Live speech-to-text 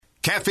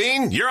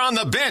Caffeine, you're on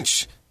the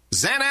bench.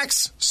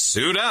 Xanax,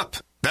 suit up.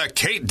 The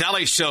Kate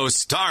Daly Show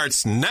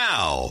starts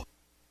now.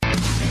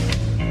 It's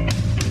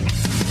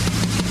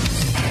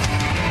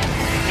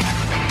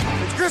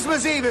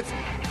Christmas Eve.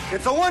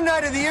 It's the one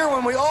night of the year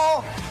when we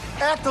all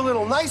act a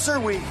little nicer.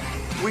 We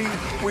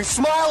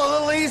smile a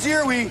little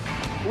easier. We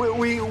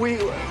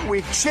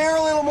share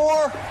a little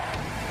more.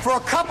 For a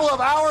couple of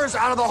hours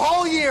out of the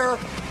whole year,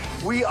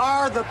 we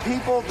are the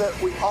people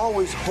that we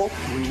always hoped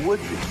we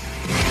would be.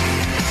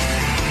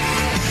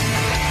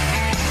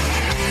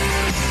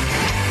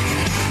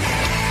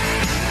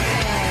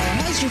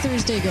 How's your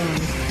Thursday going?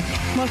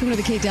 Welcome to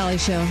the Kate Daly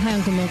Show. Hi,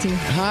 Uncle Milty.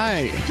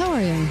 Hi. How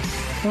are you?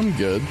 I'm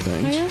good,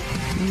 thanks.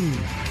 Are you?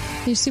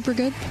 You super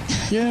good?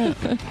 Yeah.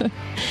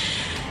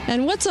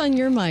 And what's on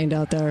your mind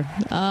out there?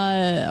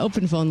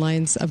 Open phone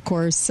lines, of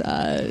course,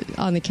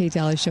 on the Kate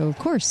Daly Show, of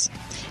course.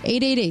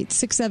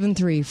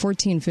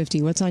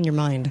 888-673-1450. What's on your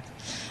mind?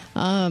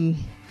 I'm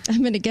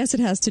going to guess it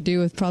has to do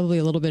with probably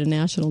a little bit of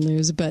national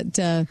news, but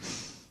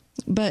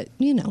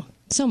you know,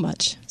 so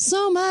much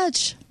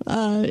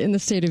in the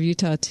state of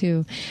Utah,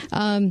 too.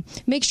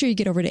 Make sure you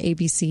get over to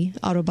ABC,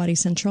 Auto Body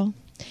Central.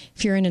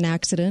 If you're in an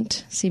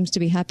accident, seems to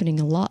be happening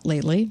a lot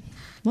lately.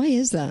 Why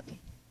is that?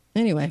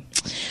 Anyway,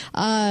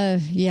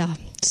 yeah.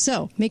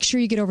 So make sure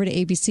you get over to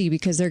ABC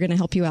because they're going to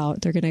help you out.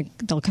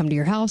 They'll come to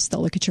your house.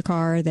 They'll look at your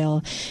car.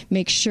 They'll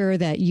make sure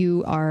that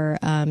you are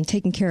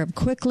taken care of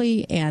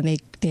quickly, and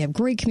they have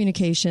great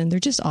communication. They're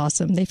just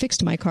awesome. They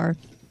fixed my car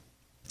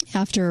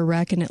after a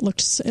wreck, and it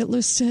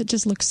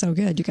just looks so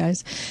good, you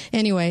guys.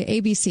 Anyway,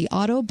 ABC,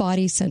 Auto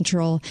Body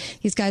Central.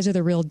 These guys are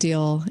the real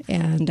deal,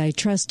 and I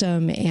trust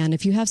them. And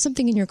if you have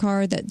something in your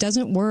car that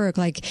doesn't work,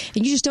 and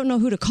you just don't know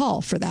who to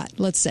call for that,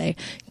 let's say,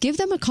 give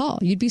them a call.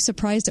 You'd be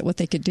surprised at what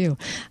they could do.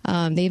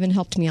 They even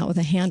helped me out with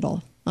a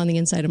handle on the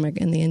inside of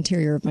in the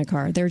interior of my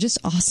car. They're just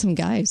awesome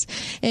guys.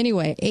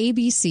 Anyway,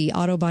 ABC,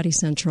 Auto Body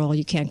Central.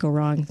 You can't go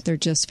wrong. They're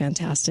just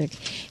fantastic.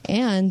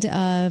 And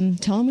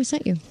tell them we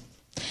sent you.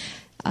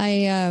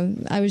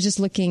 I was just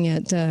looking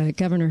at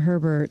Governor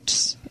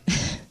Herbert,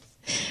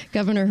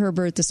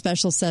 the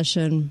special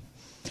session.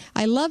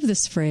 I love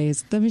this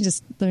phrase. Let me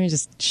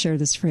just share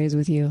this phrase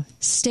with you.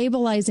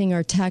 Stabilizing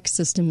our tax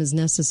system is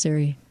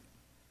necessary.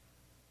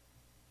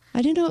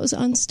 I didn't know it was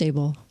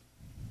unstable.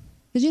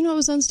 Did you know it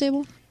was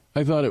unstable?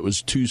 I thought it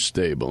was too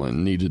stable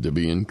and needed to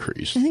be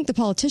increased. I think the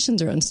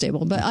politicians are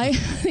unstable, but I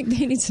think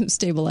they need some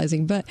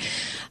stabilizing. But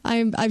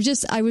I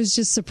was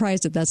just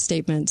surprised at that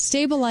statement.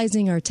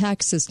 Stabilizing our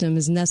tax system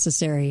is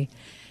necessary.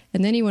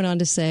 And then he went on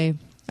to say,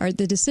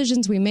 the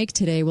decisions we make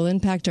today will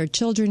impact our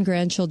children,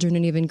 grandchildren,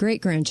 and even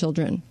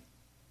great-grandchildren.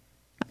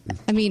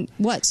 I mean,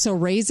 what? So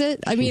raise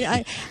it? I mean,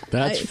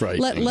 that's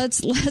frightening.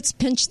 Let's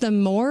pinch them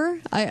more.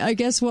 I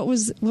guess what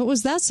was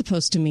that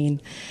supposed to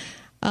mean?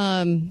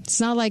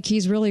 It's not like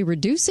he's really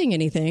reducing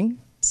anything.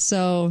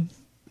 So,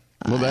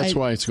 well, that's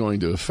why it's going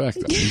to affect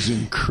them. He's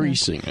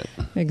increasing it.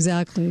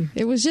 Exactly.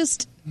 It was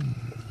just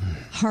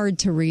hard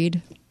to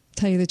read.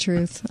 Tell you the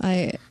truth,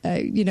 I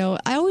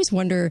always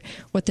wonder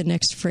what the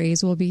next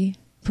phrase will be.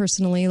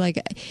 Personally,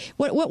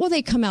 what will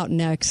they come out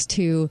next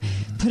to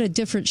put a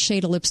different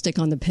shade of lipstick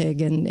on the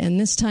pig? And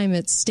this time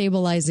it's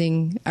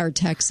stabilizing our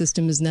tax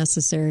system is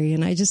necessary.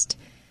 And I just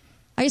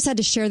had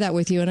to share that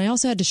with you. And I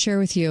also had to share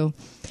with you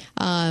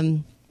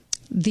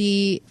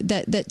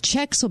that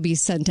checks will be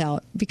sent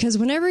out, because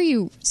whenever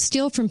you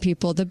steal from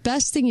people, the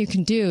best thing you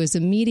can do is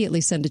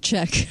immediately send a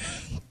check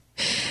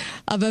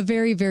of a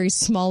very, very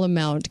small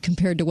amount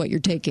compared to what you're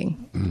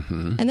taking.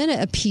 Mm-hmm. And then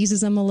it appeases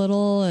them a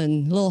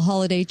little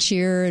holiday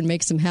cheer and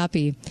makes them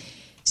happy.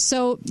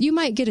 So you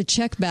might get a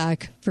check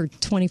back for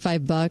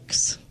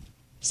 $25,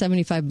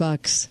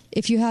 $75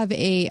 if you have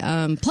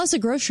plus a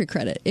grocery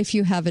credit if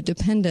you have a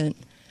dependent.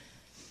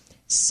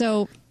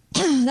 So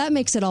that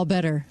makes it all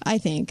better, I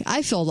think.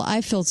 I feel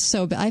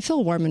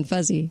warm and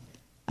fuzzy.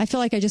 I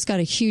feel like I just got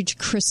a huge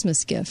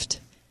Christmas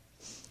gift.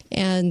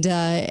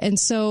 And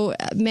so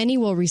many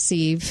will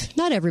receive,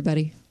 not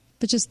everybody,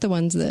 but just the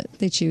ones that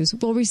they choose,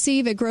 will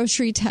receive a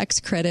grocery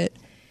tax credit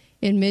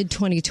in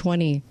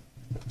mid-2020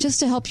 just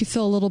to help you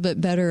feel a little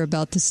bit better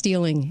about the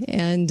stealing.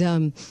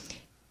 And,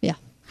 yeah.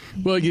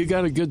 Well, you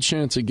got a good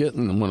chance of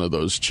getting one of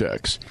those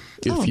checks.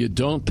 If you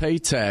don't pay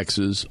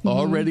taxes,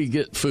 already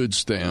get food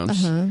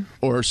stamps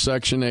or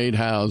Section 8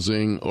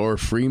 housing or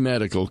free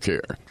medical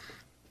care.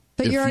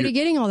 But you're already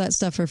getting all that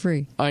stuff for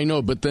free. I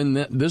know, but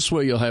then this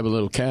way you'll have a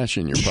little cash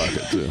in your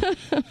pocket, too.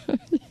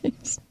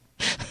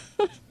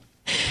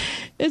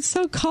 It's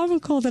so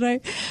comical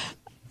that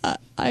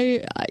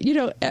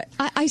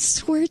I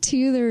swear to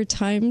you there are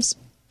times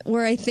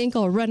where I think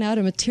I'll run out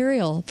of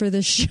material for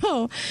this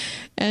show.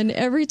 And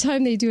every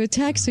time they do a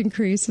tax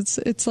increase,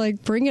 it's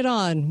like, bring it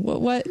on.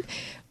 What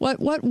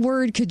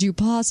word could you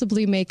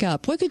possibly make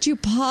up? What could you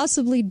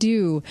possibly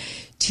do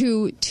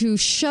to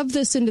shove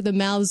this into the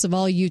mouths of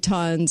all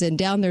Utahns and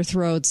down their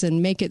throats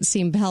and make it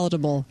seem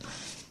palatable?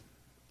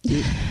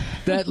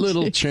 That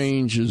little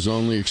change is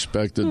only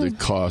expected to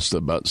cost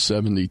about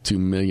 $72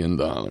 million,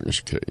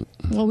 Kate.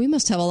 Well, we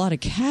must have a lot of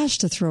cash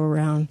to throw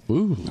around.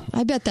 Ooh.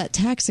 I bet that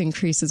tax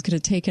increase is going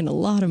to take in a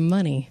lot of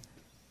money.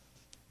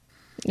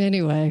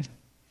 Anyway,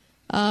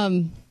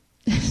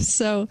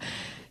 so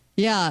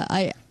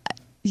yeah,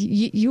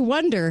 you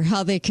wonder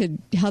how they could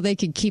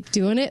keep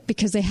doing it,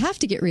 because they have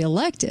to get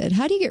reelected.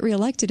 How do you get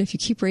reelected if you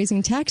keep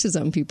raising taxes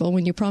on people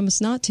when you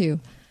promise not to?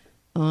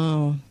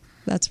 Oh,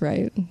 that's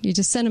right. You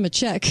just send them a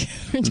check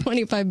for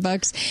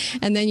 $25,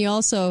 and then you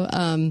also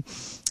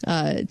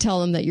tell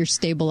them that you're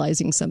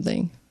stabilizing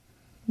something.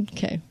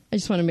 Okay, I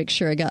just want to make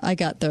sure I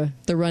got the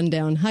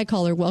rundown. Hi,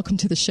 caller. Welcome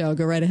to the show.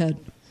 Go right ahead.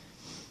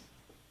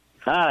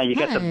 You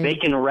got the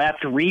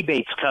bacon-wrapped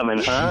rebates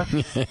coming, huh?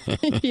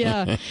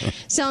 Yeah.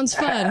 Sounds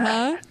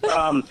fun,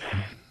 huh?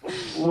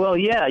 Well,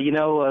 yeah,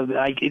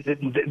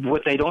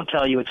 what they don't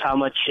tell you is how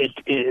much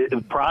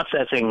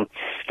processing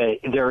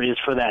there is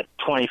for that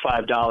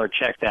 $25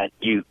 check that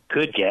you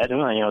could get.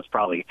 It's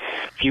probably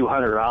a few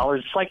 $100s.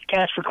 It's like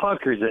cash for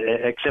clunkers,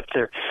 except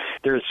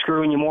they're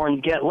screwing you more and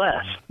you get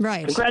less.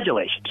 Right.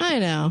 Congratulations. I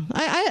know.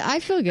 I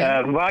feel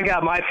good. Well, I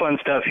got my fun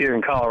stuff here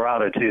in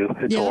Colorado, too.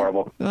 It's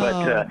horrible.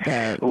 But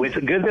it's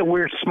good that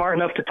we're smart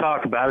enough to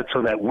talk about it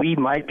so that we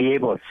might be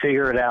able to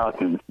figure it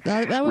out and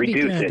that would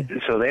reduce be it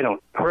good. so they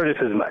don't hurt us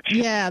as much.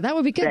 Yeah, that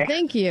would be good.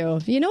 Thank you.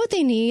 You know what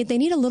they need? They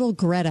need a little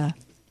Greta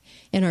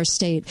in our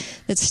state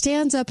that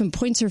stands up and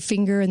points her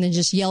finger and then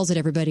just yells at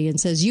everybody and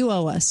says, "You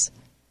owe us.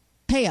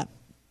 Pay up."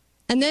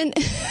 And then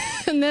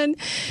there'll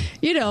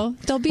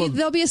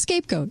be a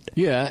scapegoat.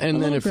 Yeah,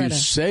 and then if Greta. you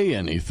say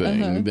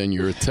anything, then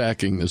you're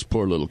attacking this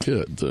poor little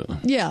kid.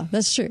 Yeah,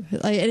 that's true.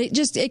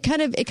 It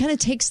kind of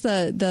takes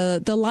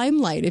the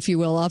limelight, if you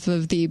will, off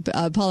of the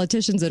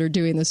politicians that are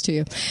doing this to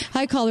you.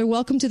 Hi, caller.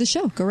 Welcome to the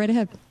show. Go right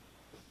ahead.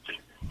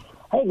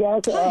 Hey,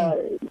 guys.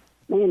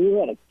 Man, you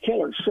had a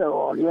killer show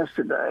on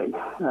yesterday.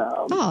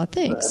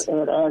 Thanks.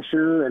 Ed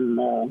Asher and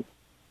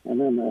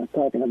then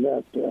talking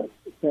about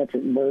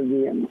Patrick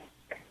Berge and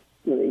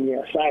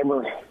the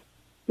cyber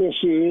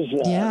issues.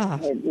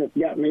 It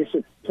got me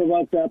so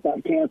provoked up.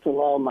 I canceled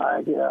all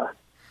my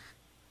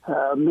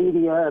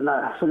media, and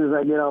as soon as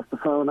I get off the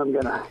phone, I'm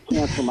going to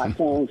cancel my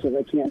phone so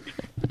they can't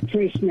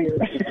trace me.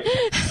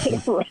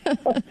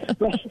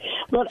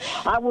 but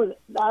I was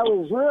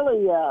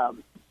really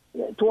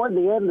toward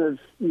the end of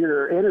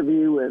your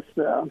interview with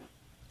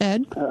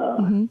Ed.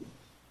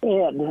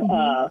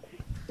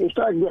 He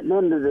started getting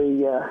into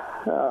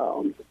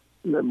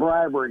the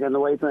bribery and the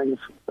way things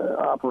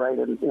operate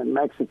in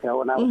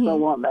Mexico, and I was so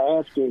wanting to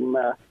ask him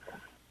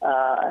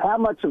how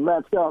much of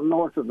that's gone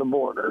north of the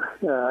border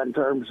in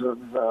terms of,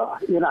 I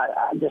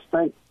just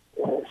think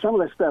some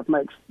of this stuff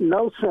makes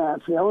no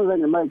sense. The only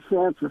thing that makes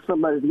sense is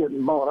somebody's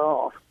getting bought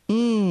off.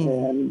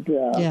 And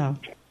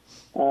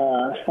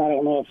I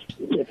don't know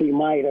if he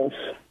might have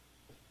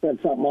said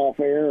something off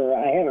air, or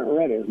I haven't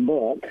read his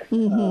book.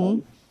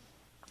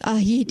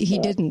 He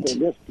didn't.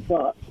 Just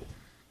thought.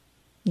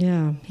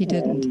 Yeah, he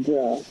didn't.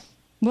 And,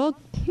 well,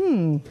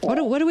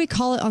 what do we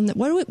call it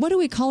what do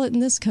we call it in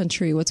this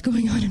country? What's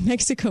going on in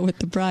Mexico with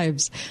the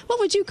bribes? What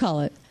would you call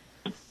it?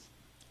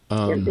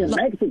 In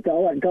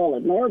Mexico, I'd call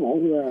it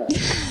normal.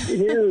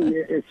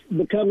 Here, it's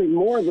becoming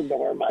more the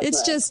norm.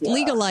 It's just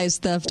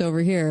legalized theft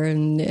over here,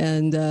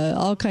 and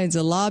all kinds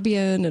of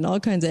lobbying and all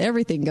kinds of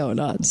everything going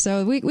on.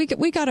 So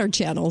we got our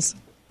channels.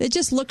 It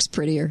just looks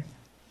prettier.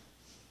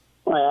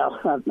 Well,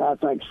 I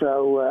think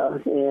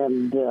so.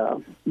 And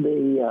the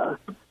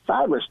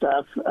cyber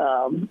stuff, this,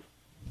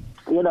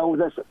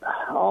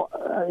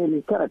 and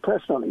you kind of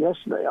touched on it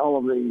yesterday, all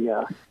of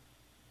the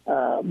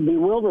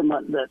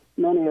bewilderment that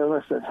many of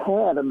us have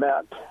had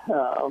about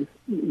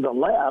the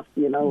left,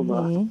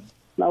 the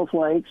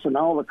snowflakes and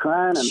all the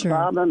crying and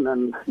sobbing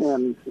and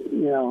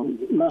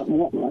not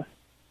wanting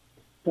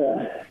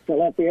to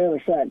let the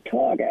other side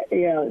talk.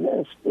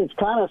 It's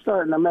kind of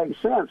starting to make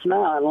sense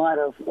now in light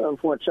of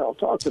what y'all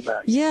talked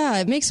about. Yeah,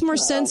 it makes more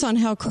sense on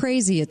how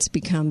crazy it's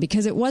become,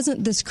 because it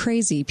wasn't this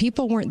crazy.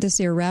 People weren't this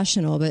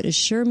irrational, but it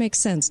sure makes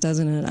sense,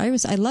 doesn't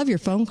it? I love your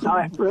phone call.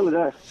 No, it really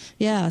does.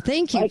 Yeah,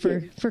 thank you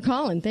for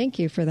calling. Thank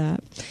you for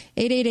that.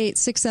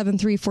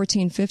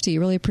 888-673-1450.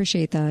 Really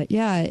appreciate that.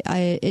 Yeah,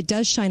 it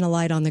does shine a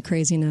light on the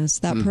craziness.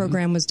 That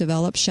program was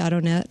developed,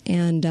 ShadowNet,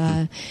 and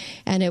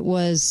it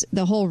was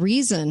the whole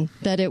reason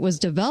that it was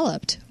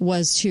developed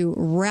was to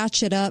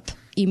ratchet up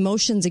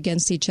emotions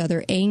against each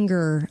other,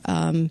 anger,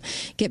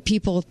 get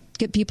people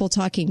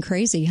talking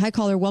crazy. Hi,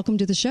 caller. Welcome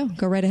to the show.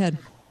 Go right ahead.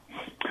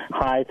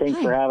 Hi, thanks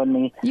for having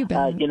me. You bet.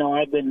 I've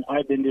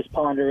been just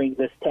pondering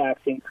this tax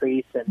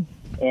increase and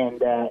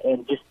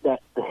just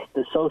that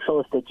the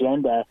socialist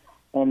agenda,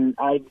 and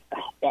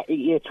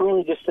it's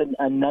really just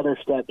another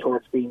step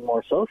towards being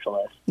more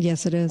socialist.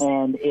 Yes, it is.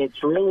 And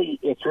it's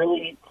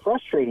really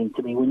frustrating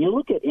to me when you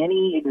look at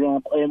any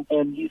example,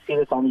 and you see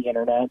this on the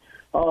internet.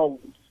 Oh,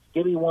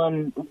 give me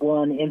one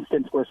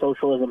instance where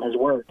socialism has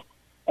worked,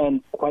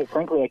 and quite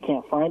frankly, I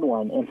can't find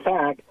one. In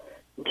fact,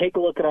 take a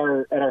look at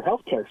our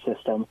healthcare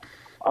system.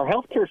 our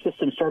healthcare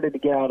system started to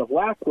get out of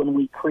whack when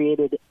we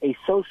created a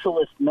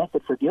socialist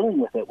method for dealing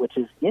with it, which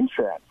is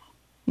insurance.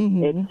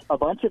 Mm-hmm. It's a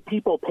bunch of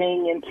people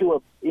paying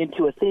into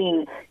a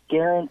thing,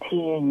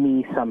 guaranteeing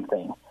me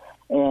something,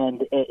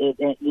 and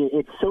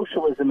it's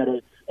socialism at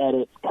its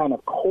kind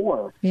of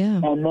core.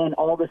 Yeah. And then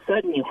all of a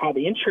sudden you have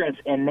insurance,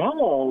 and now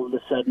all of a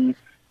sudden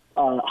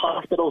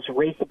hospitals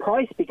raise the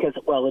price because,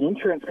 well, an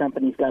insurance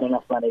company's got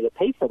enough money to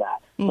pay for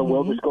that, so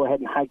we'll just go ahead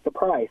and hike the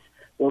price.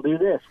 We'll do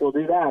this, we'll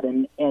do that,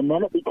 and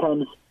then it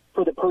becomes,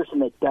 for the person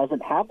that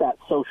doesn't have that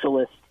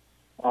socialist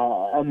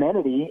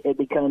amenity, it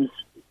becomes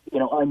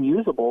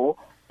unusable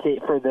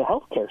for the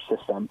healthcare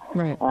system.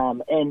 Right.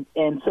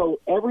 And so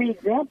every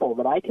example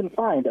that I can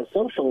find of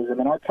socialism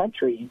in our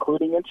country,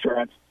 including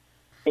insurance,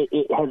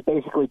 it has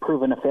basically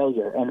proven a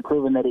failure and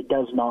proven that it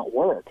does not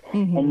work.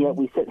 Mm-hmm. And yet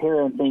we sit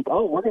here and think,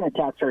 oh, we're going to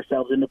tax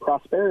ourselves into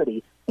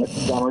prosperity.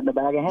 It's down in a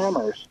bag of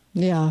hammers.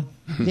 Yeah.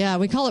 Yeah,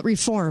 we call it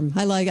reform.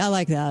 I like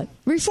that.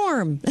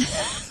 Reform.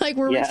 Like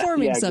we're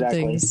reforming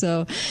something.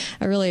 So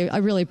I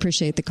really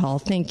appreciate the call.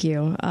 Thank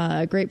you.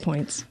 Great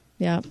points.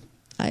 Yeah.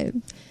 I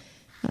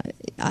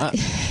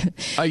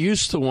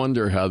used to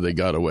wonder how they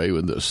got away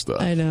with this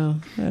stuff. I know.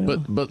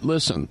 But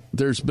listen,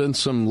 there's been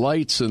some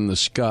lights in the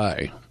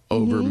sky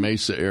over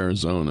Mesa,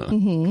 Arizona.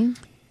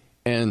 Mm-hmm.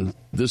 And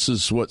this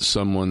is what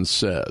someone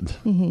said.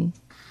 Mm-hmm.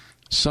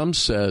 Some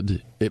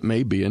said it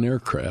may be an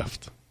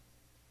aircraft.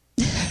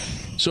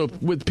 So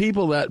with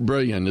people that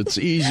brilliant, it's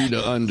easy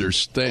to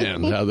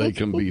understand how they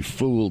can be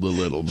fooled a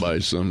little by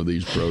some of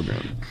these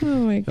programs. Oh,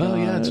 my gosh. Oh,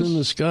 yeah, it's in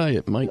the sky.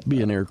 It might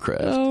be an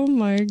aircraft. Oh,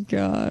 my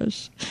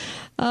gosh.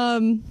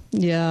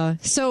 Yeah.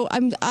 So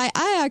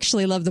I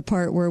actually love the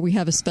part where we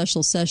have a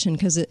special session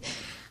because it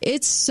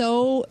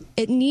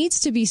needs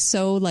to be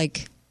so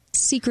like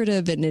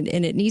secretive and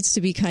it needs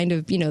to be kind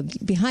of,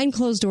 behind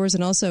closed doors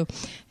and also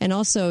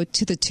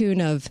to the tune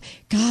of,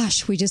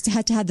 gosh, we just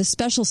had to have the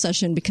special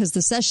session because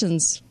the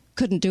sessions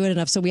couldn't do it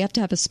enough. So we have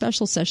to have a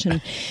special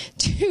session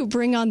to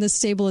bring on the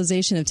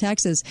stabilization of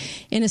taxes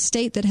in a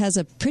state that has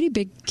a pretty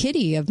big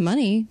kitty of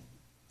money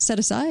set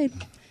aside.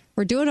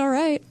 We're doing all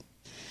right.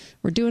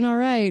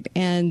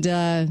 And,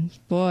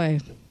 boy,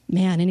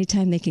 man,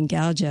 anytime they can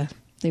gouge you,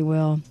 they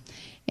will.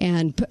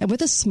 And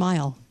with a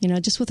smile,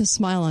 just with a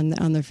smile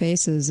on their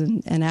faces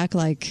and act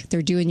like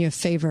they're doing you a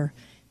favor.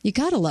 You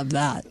got to love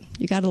that.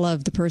 You got to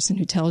love the person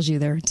who tells you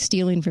they're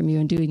stealing from you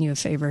and doing you a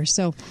favor.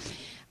 So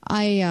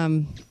I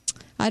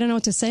don't know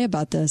what to say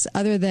about this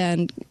other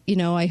than,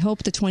 I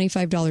hope the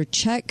 $25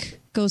 check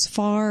goes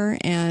far,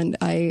 and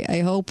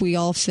I hope we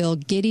all feel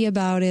giddy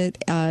about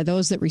it,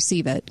 those that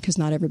receive it, because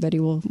not everybody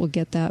will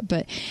get that,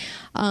 but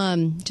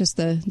just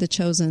the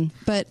chosen.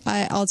 But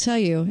I'll tell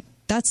you,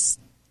 that's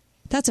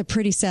a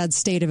pretty sad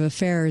state of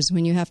affairs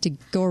when you have to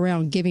go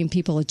around giving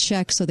people a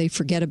check so they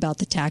forget about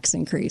the tax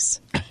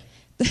increase.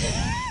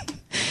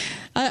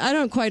 I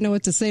don't quite know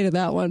what to say to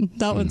that one.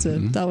 That one's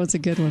a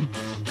good one.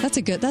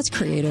 That's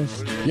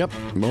creative. Yep.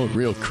 Well,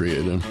 real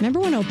creative. Remember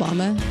when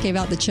Obama gave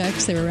out the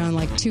checks? They were around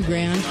like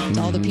 $2,000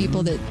 to all the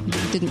people that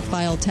didn't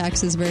file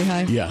taxes very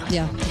high. Yeah.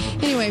 Yeah.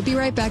 Anyway, be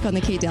right back on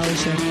the Kate Daly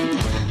Show.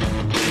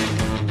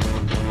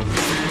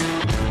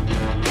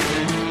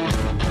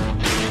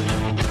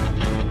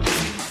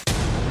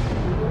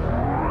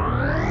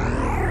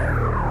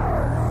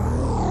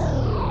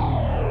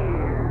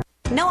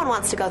 No one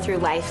wants to go through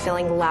life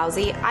feeling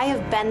lousy. I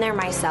have been there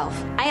myself.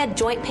 I had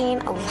joint pain,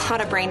 a lot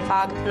of brain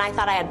fog, and I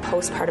thought I had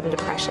postpartum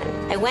depression.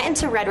 I went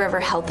into Red River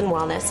Health and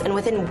Wellness, and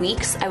within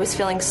weeks, I was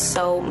feeling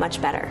so much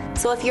better.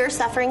 So if you're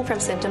suffering from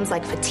symptoms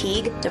like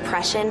fatigue,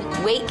 depression,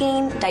 weight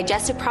gain,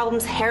 digestive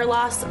problems, hair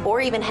loss, or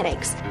even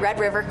headaches, Red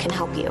River can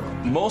help you.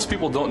 Most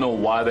people don't know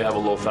why they have a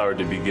low thyroid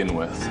to begin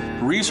with.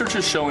 Research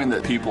is showing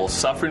that people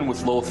suffering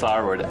with low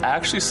thyroid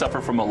actually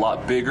suffer from a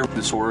lot bigger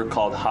disorder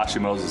called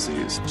Hashimoto's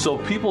disease. So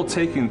people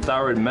taking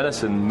thyroid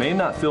medicine may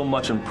not feel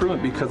much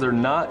improvement because they're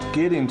not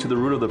getting to the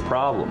root of the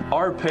problem.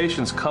 Our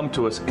patients come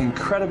to us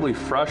incredibly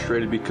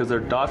frustrated because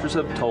their doctors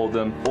have told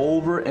them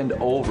over and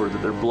over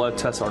that their blood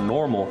tests are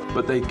normal,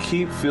 but they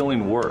keep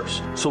feeling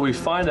worse. So we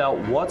find out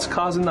what's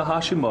causing the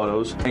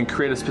Hashimoto's and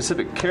create a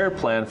specific care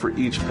plan for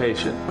each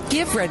patient.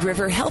 Give Red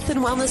River Health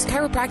and Wellness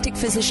Chiropractic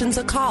Physicians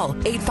a call,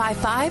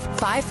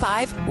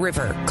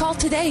 855-55-RIVER. Call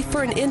today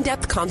for an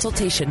in-depth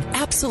consultation,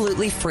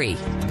 absolutely free.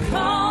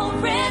 Call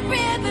Red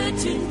River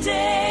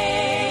today.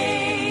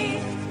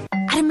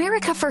 At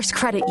America First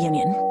Credit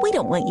Union, we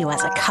don't want you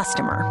as a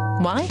customer.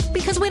 Why?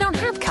 Because we don't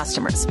have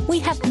customers. We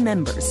have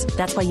members.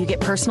 That's why you get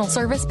personal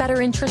service,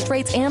 better interest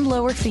rates, and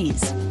lower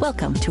fees.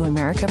 Welcome to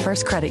America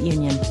First Credit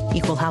Union.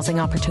 Equal housing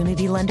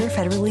opportunity lender,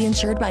 federally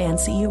insured by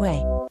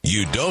NCUA.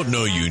 You don't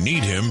know you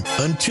need him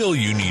until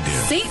you need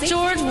him. St.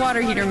 George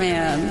Water Heater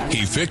Man.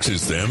 He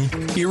fixes them.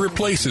 He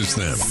replaces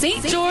them.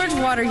 St. George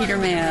Water Heater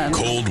Man.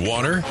 Cold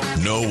water?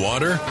 No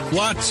water?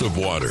 Lots of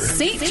water.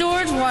 St.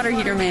 George Water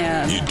Heater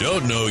Man. You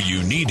don't know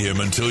you need him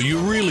until you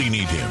really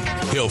need him.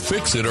 He'll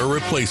fix it or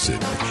replace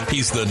it.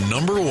 He's the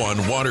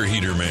 #1 water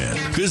heater man.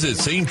 Visit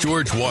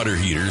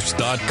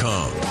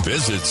stgeorgewaterheaters.com.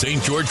 Visit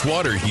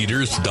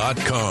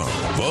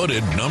stgeorgewaterheaters.com.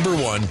 Voted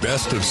 #1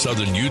 best of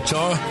Southern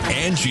Utah,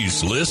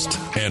 Angie's List,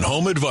 and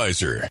Home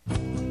Advisor.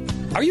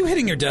 Are you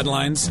hitting your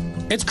deadlines?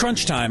 It's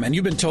crunch time, and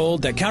you've been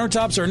told that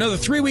countertops are another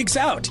 3 weeks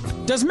out.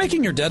 Does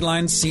making your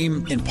deadlines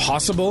seem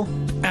impossible?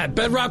 At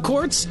Bedrock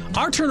Quartz,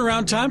 our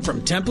turnaround time from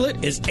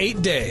template is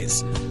 8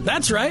 days.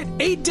 That's right,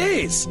 8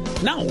 days,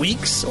 not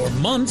weeks or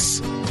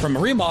months. From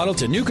remodel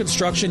to new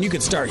construction, you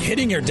can start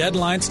hitting your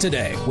deadlines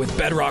today with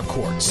Bedrock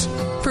Quartz.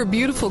 For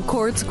beautiful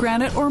quartz,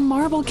 granite, or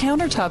marble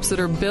countertops that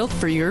are built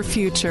for your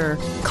future,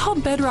 call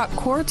Bedrock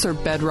Quartz or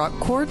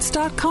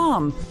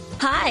bedrockquartz.com.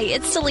 Hi,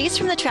 it's Celeste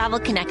from the Travel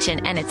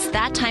Connection, and it's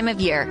that time of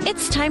year.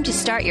 It's time to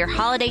start your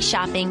holiday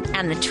shopping,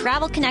 and the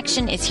Travel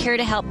Connection is here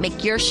to help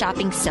make your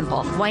shopping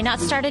simple. Why not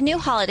start a new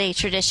holiday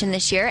tradition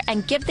this year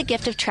and give the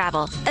gift of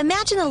travel?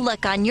 Imagine the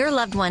look on your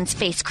loved one's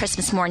face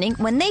Christmas morning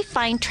when they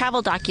find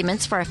travel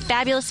documents for a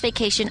fabulous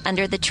vacation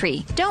under the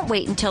tree. Don't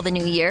wait until the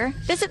new year.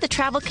 Visit the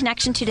Travel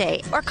Connection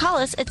today or call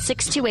us at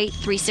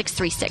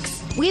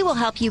 628-3636. We will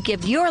help you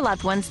give your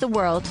loved ones the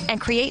world and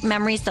create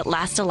memories that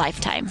last a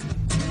lifetime.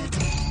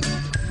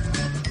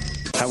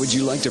 How would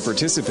you like to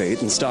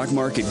participate in stock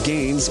market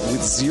gains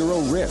with zero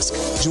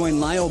risk?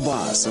 Join Lyle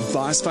Boss of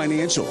Boss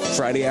Financial,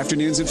 Friday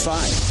afternoons at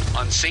 5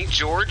 on St.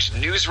 George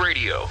News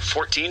Radio,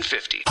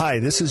 1450. Hi,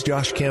 this is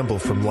Josh Campbell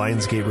from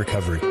Lionsgate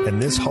Recovery,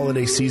 and this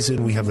holiday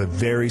season we have a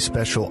very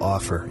special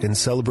offer. In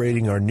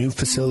celebrating our new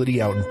facility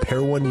out in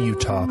Parowan,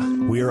 Utah,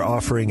 we are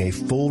offering a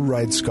full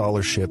ride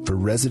scholarship for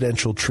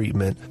residential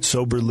treatment,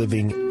 sober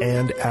living,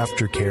 and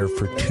aftercare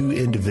for 2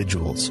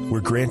 individuals. We're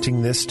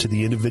granting this to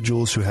the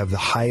individuals who have the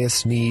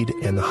highest need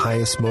and the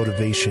highest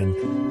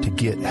motivation to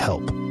get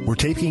help. We're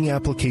taking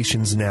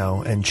applications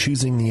now and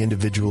choosing the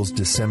individuals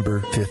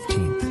December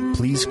 15th.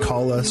 Please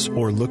call us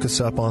or look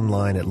us up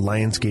online at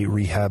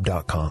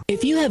lionsgaterehab.com.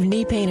 If you have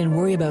knee pain and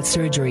worry about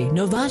surgery,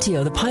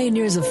 Novatio, the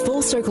pioneers of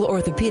Full Circle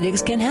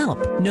Orthopedics, can help.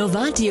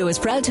 Novatio is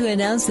proud to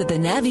announce that the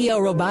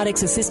Navio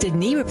robotics-assisted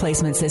knee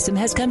replacement system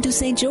has come to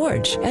St.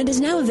 George and is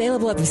now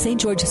available at the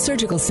St. George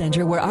Surgical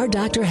Center, where our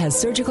doctor has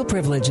surgical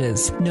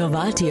privileges.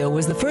 Novatio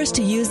was the first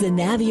to use the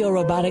Navio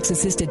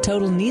robotics-assisted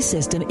total knee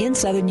system in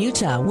southern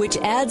Utah, which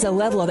adds a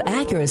level of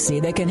accuracy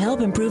that can help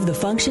improve the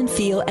function,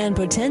 feel, and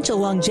potential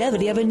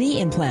longevity of a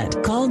knee implant.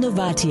 Call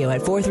Novatio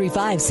at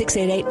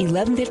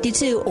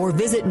 435-688-1152 or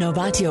visit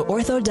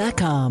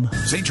NovatioOrtho.com.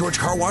 St. George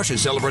Car Wash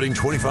is celebrating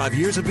 25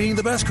 years of being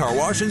the best car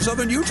wash in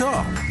southern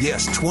Utah.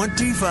 Yes,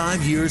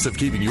 25 years of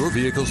keeping your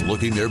vehicles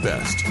looking their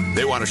best.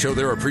 They want to show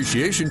their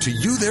appreciation to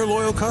you, their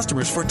loyal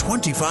customers, for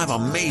 25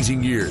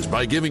 amazing years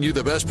by giving you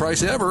the best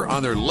price ever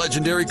on their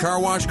legendary car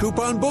wash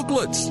coupon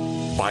booklets.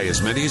 Buy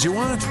as many as you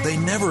want. They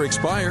never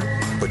expire.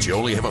 But you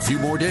only have a few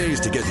more days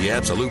to get the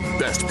absolute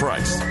best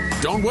price.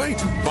 Don't wait.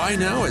 Buy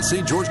now at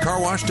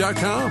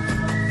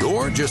stgeorgecarwash.com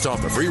or just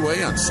off the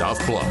freeway on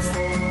South Bluff.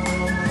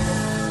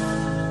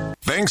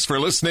 Thanks for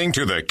listening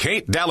to The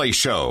Kate Daly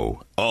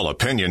Show. All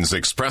opinions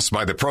expressed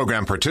by the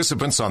program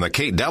participants on The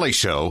Kate Daly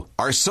Show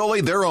are solely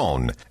their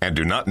own and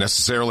do not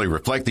necessarily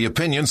reflect the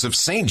opinions of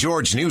St.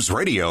 George News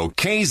Radio,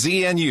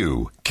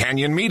 KZNU,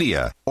 Canyon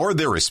Media, or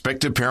their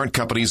respective parent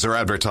companies or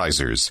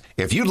advertisers.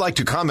 If you'd like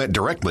to comment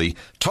directly,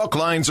 talk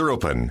lines are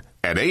open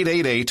at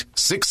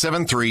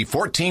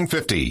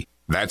 888-673-1450.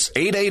 That's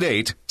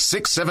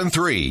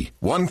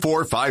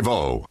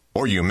 888-673-1450.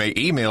 Or you may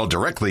email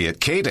directly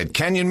at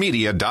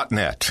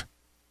kate@canyonmedia.net.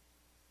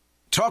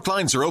 Talk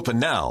lines are open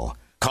now.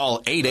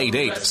 Call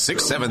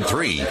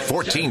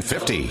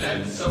 888-673-1450.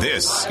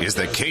 This is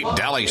the Kate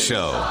Daly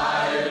Show.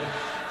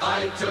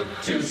 I took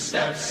 2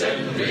 steps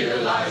and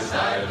realized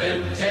I've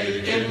been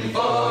taken for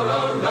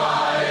a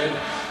ride.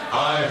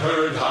 I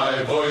heard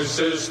high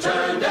voices,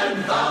 turned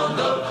and found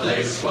the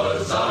place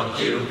was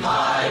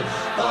occupied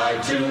by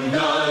 2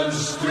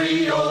 nuns,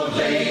 3 old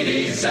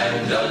ladies,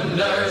 and a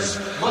nurse.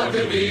 What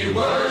could be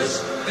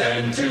worse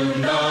than 2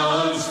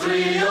 nuns,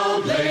 3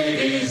 old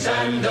ladies,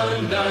 and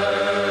a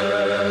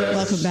nurse?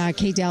 Welcome back,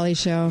 Kate Daly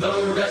Show.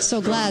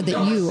 So glad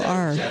that you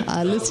are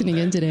listening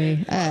in today.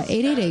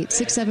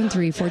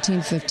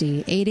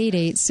 888-673-1450.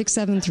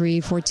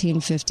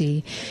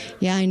 888-673-1450.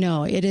 Yeah, I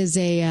know it is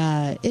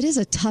a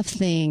tough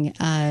thing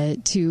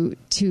to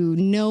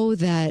know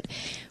that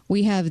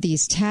we have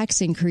these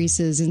tax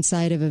increases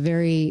inside of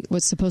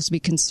what's supposed to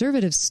be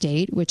conservative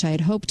state, which I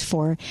had hoped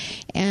for,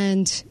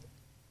 and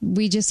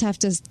we just have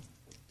to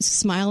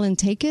smile and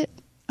take it.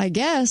 I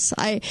guess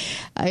I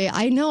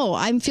know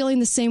I'm feeling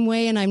the same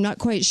way, and I'm not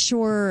quite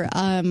sure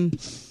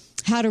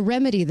how to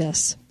remedy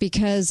this,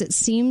 because it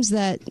seems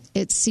that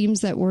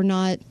we're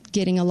not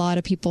getting a lot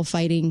of people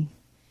fighting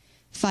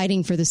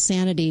for the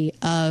sanity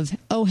of,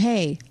 oh,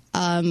 hey,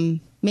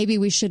 maybe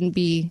we shouldn't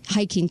be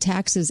hiking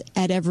taxes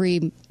at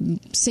every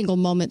single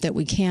moment that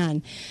we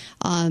can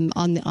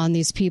on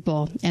these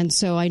people. And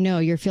so I know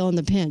you're feeling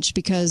the pinch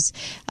because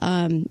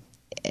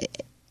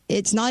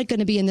it's not going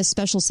to be in this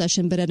special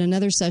session, but at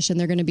another session,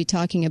 they're going to be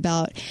talking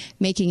about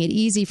making it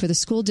easy for the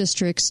school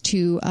districts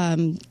to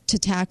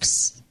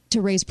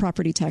raise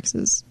property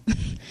taxes.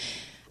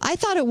 I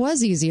thought it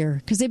was easier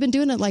because they've been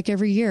doing it like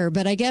every year,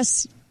 but I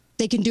guess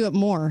they can do it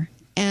more.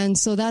 And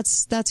so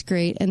that's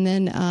great. And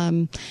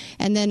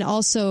then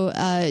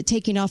also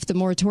taking off the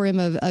moratorium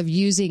of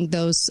using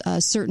those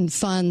certain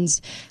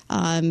funds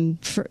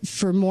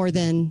for more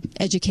than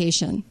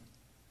education.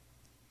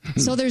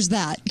 So there's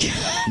that.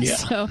 Yeah.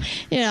 So,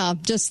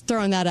 just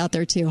throwing that out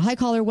there, too. Hi,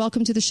 caller.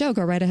 Welcome to the show.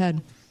 Go right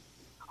ahead.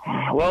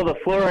 Well, the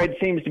fluoride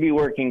seems to be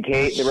working,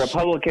 Kate. The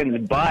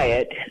Republicans buy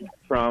it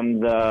from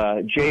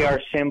the J.R.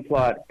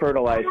 Simplot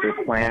fertilizer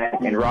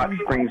plant in Rock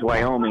Springs,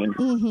 Wyoming.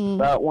 Mm-hmm.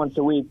 About once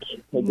a week,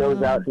 it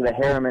goes out to the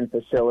Harriman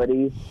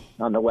facility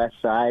on the west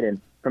side,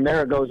 and from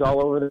there it goes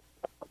all over the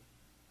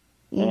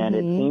And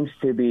it seems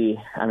to be,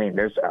 I mean,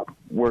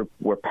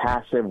 we're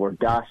passive, we're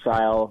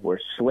docile, we're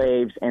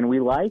slaves, and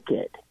we like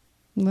it.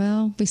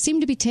 Well, we seem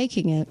to be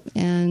taking it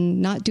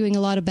and not doing a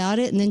lot about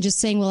it, and then just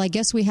saying, "Well, I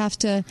guess we have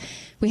to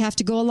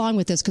go along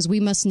with this because we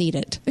must need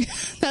it."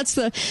 That's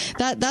what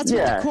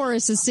the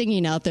chorus is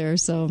singing out there.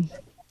 So,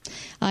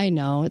 I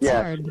know it's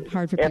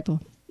hard for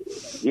people.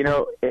 You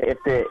know, if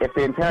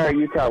the entire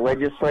Utah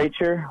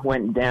legislature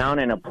went down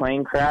in a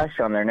plane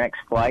crash on their next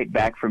flight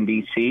back from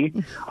D.C.,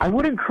 I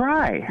wouldn't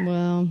cry.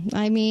 Well,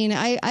 I mean,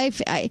 I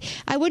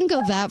wouldn't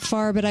go that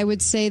far, but I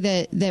would say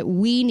that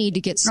we need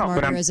to get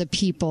smarter as a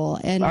people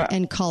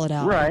and call it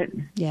out. Right.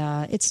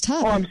 Yeah, it's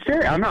tough. Oh, I'm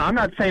serious. I'm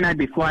not saying I'd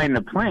be flying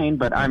the plane,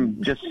 but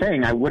I'm just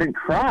saying I wouldn't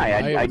cry.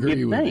 I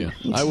agree with you.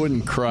 I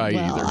wouldn't cry either.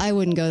 Well, I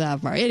wouldn't go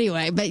that far.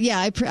 Anyway, but yeah,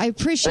 I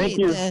appreciate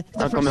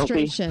the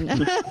frustration.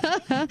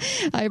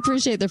 I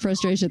appreciate the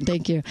frustration.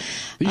 Thank you.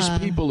 These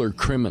people are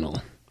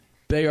criminal.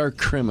 They are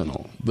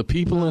criminal. The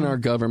people in our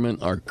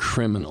government are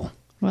criminal.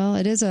 Well,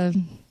 it is a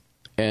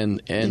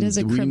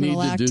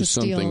criminal act to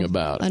something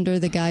about it. Under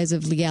the guise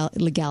of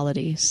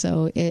legality.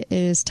 So it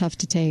is tough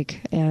to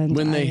take. And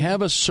when they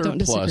have a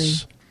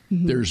surplus,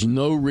 there's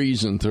no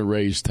reason to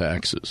raise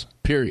taxes.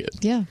 Period.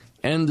 Yeah.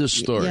 End of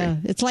story. Yeah,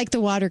 it's like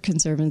the Water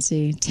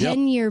Conservancy.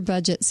 10-year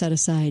budget set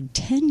aside.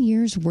 10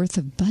 years worth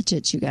of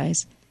budget, you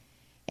guys.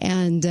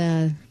 And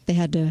they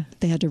had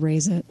to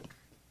raise it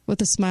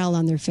with a smile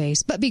on their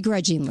face, but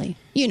begrudgingly.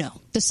 You know,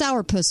 the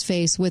sourpuss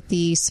face with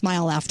the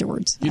smile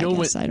afterwards.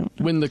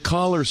 When the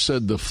caller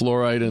said the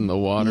fluoride in the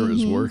water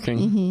is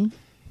working,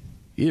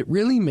 it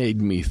really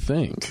made me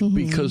think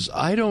because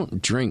I don't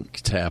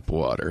drink tap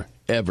water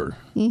ever.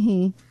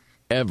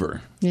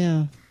 Ever.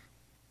 Yeah.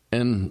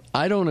 And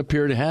I don't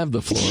appear to have the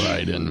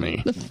fluoride in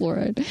me. The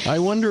fluoride. I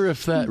wonder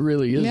if that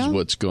really is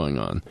what's going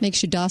on.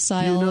 Makes you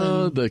docile. You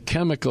know, the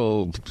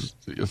chemical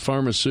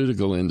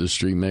pharmaceutical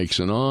industry makes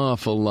an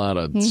awful lot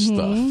of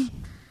stuff.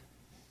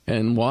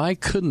 And why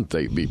couldn't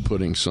they be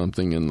putting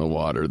something in the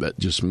water that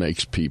just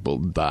makes people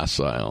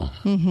docile?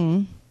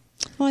 Well,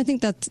 I think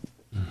that's...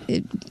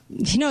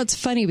 it's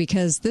funny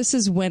because this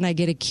is when I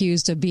get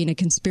accused of being a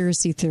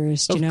conspiracy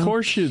theorist. Of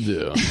course you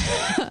do,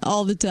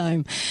 all the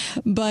time.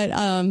 But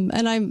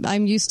and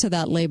I'm used to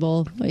that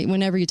label.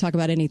 Whenever you talk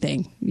about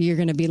anything, you're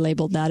going to be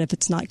labeled that if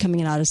it's not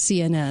coming out of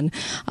CNN.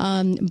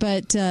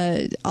 But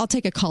I'll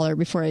take a caller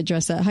before I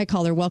address that. Hi,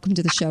 caller. Welcome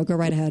to the show. Go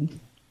right ahead.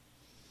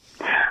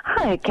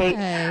 Hi, Kate.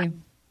 Hey.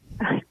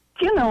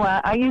 You know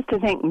what? I used to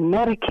think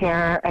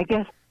Medicare. I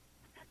guess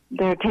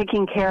they're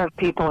taking care of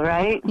people,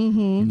 right?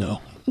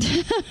 No.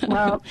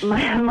 Well,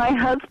 my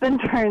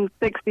husband turned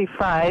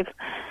 65,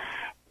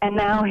 and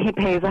now he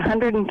pays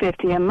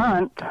 $150 a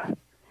month.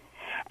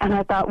 And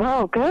I thought,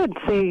 well, good.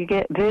 So you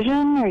get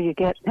vision, or you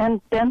get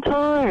dental,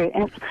 or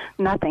it's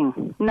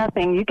nothing.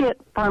 You get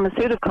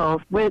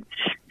pharmaceuticals, which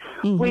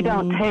we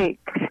don't take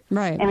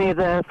any of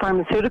the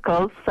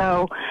pharmaceuticals.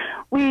 So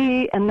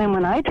and then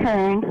when I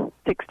turned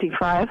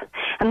 65,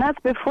 and that's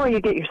before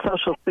you get your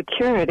Social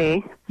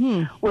Security,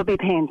 we'll be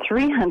paying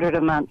 $300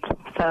 a month.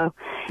 So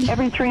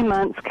every 3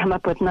 months, come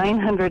up with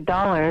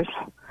 $900.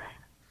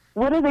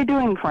 What are they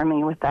doing for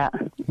me with that?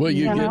 Well,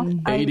 you get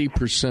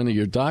 80% of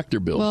your doctor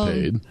bill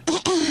paid.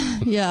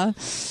 Yeah,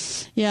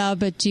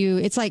 but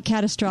it's like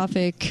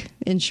catastrophic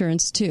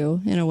insurance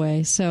too, in a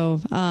way. So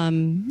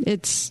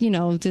it's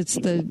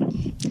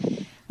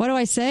the. What do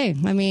I say?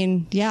 I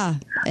mean, yeah.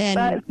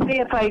 And but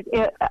see, if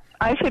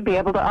I should be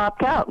able to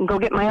opt out and go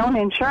get my own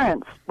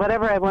insurance,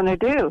 whatever I want to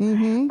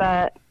do.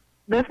 But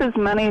this is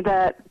money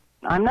that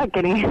I'm not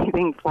getting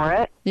anything for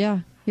it.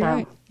 Yeah, you're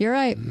right. You're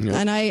right. Yep.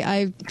 And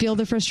I feel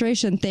the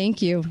frustration.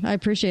 Thank you. I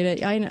appreciate it.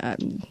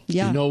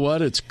 Yeah. You know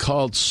what? It's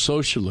called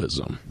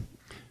socialism.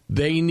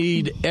 They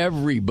need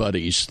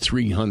everybody's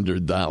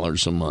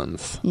 $300 a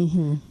month.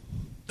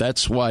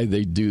 That's why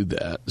they do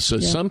that. So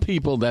some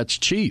people, that's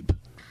cheap.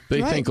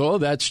 They think, oh,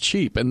 that's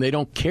cheap, and they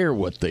don't care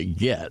what they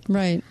get.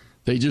 Right.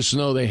 They just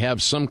know they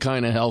have some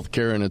kind of health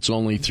care, and it's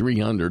only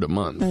 $300 a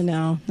month. I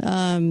know.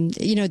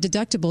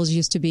 Deductibles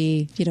used to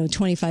be,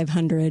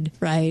 $2,500,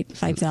 right?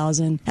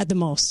 $5,000 at the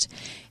most.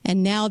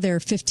 And now they're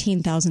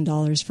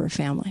 $15,000 for a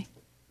family.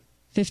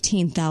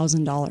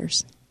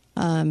 $15,000.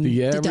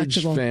 The average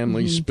deductible.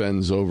 family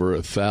spends over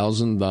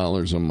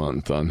 $1,000 a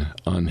month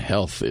on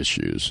health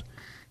issues,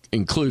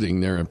 including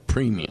their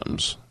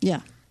premiums. Yeah.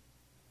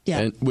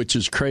 Yeah. Which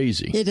is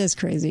crazy. It is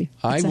crazy.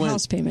 It's a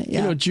house payment.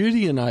 Yeah.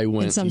 Judy and I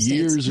went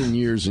years and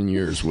years and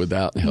years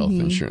without health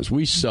insurance.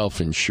 We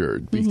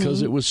self-insured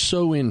because it was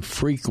so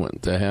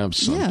infrequent to have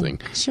something.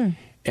 Yeah, sure.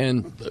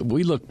 And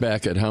we look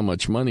back at how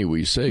much money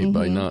we saved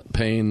by not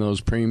paying those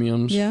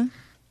premiums. Yeah.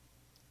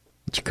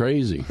 It's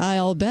crazy.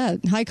 I'll bet.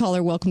 Hi,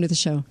 caller. Welcome to the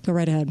show. Go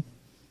right ahead.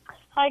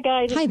 Hi,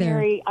 guys. Hi it's there.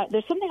 Mary.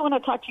 There's something I want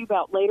to talk to you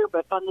about later,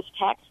 but on this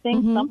tax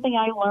thing, something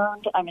I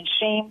learned, I'm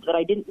ashamed that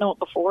I didn't know it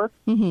before.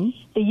 The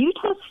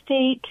Utah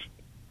State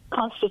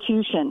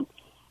Constitution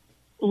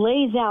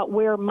lays out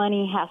where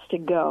money has to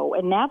go,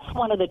 and that's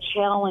one of the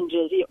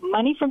challenges.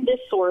 Money from this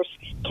source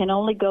can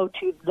only go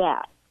to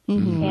that.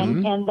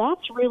 And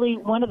that's really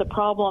one of the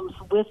problems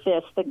with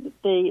this.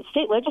 The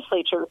state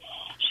legislature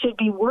should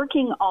be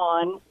working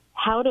on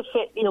how to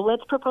fit,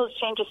 let's propose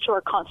changes to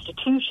our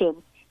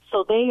Constitution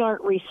so they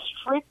aren't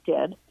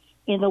restricted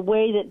in the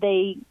way that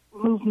they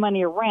move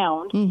money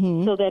around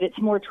so that it's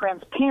more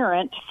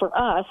transparent for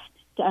us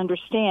to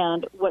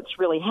understand what's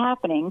really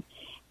happening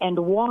and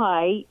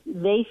why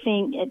they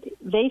think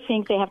they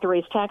have to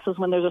raise taxes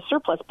when there's a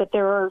surplus. But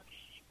there are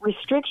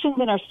restrictions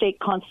in our state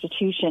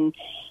constitution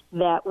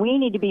that we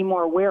need to be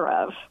more aware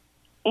of,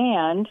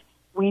 and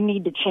we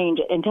need to change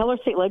it. And tell our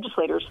state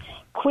legislators,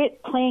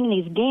 quit playing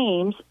these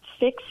games,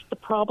 fix the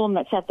problem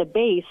that's at the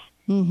base,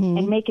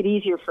 and make it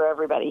easier for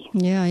everybody.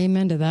 Yeah,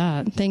 amen to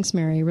that. Thanks,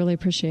 Mary. Really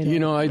appreciate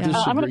it. I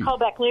disagree. I'm going to call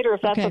back later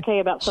if that's okay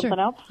about something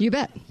else. You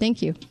bet.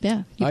 Thank you.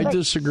 Yeah. I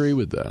disagree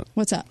with that.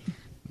 What's that?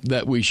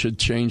 That we should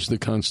change the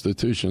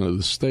Constitution of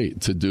the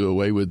state to do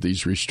away with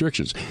these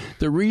restrictions.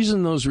 The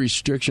reason those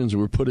restrictions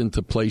were put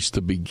into place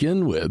to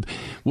begin with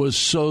was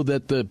so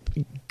that the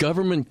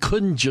government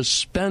couldn't just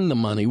spend the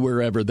money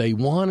wherever they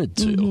wanted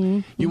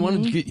to.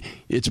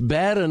 It's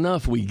bad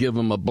enough we give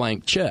them a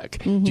blank check.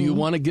 Do you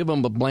want to give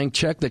them a blank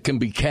check that can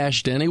be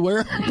cashed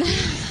anywhere?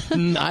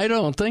 I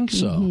don't think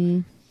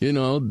so.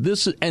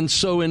 And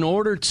so in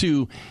order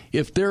to,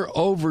 if they're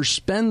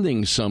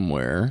overspending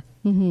somewhere,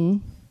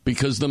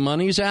 because the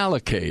money's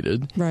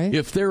allocated,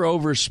 if they're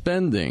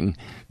overspending,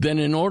 then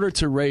in order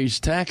to raise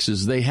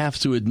taxes, they have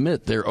to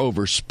admit they're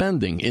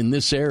overspending in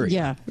this area.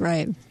 Yeah,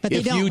 right. But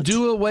if you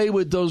do away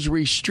with those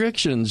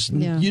restrictions,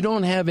 you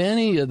don't have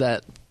any of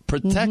that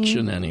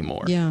protection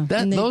anymore. Yeah.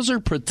 Those are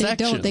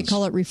protections. They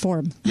call it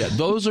reform. Yeah,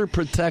 those are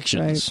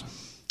protections.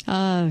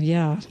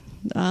 Yeah.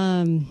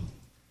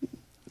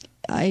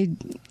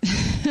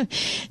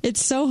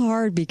 It's so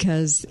hard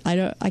because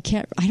I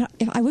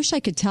wish I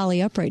could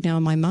tally up right now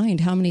in my mind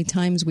how many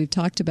times we've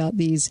talked about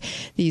these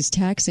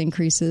tax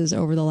increases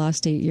over the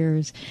last 8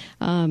 years.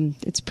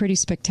 It's pretty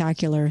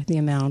spectacular, the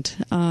amount,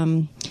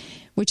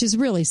 which is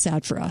really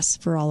sad for us,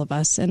 for all of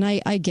us. And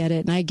I get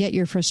it. And I get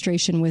your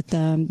frustration with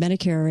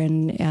Medicare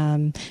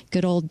and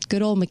good old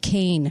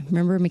McCain.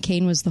 Remember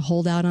McCain was the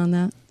holdout on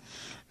that?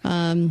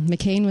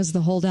 McCain was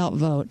the holdout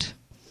vote.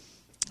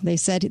 They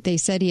said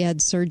he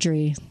had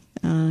surgery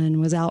and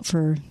was out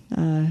for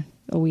a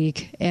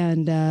week,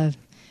 and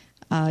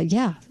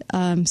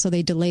so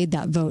they delayed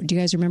that vote. Do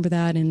you guys remember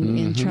that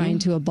in trying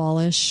to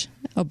abolish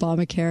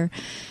Obamacare?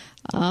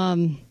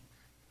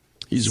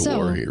 He's a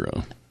war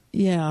hero.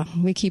 Yeah,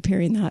 we keep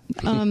hearing that.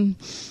 I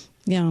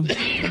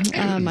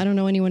don't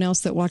know anyone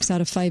else that walks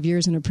out of 5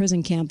 years in a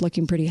prison camp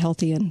looking pretty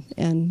healthy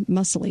and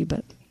muscly,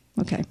 but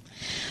okay.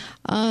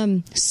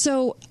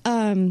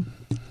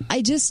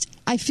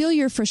 I feel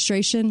your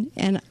frustration,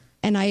 and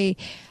I.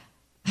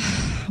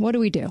 What do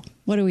we do?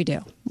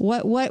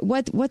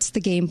 What's the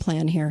game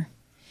plan here?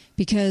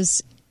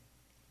 Because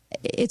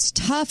it's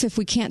tough if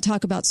we can't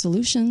talk about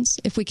solutions,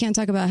 if we can't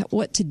talk about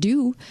what to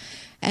do.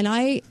 And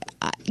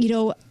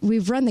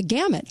we've run the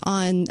gamut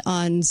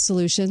on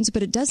solutions,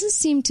 but it doesn't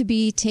seem to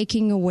be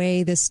taking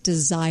away this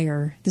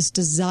desire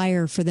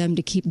for them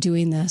to keep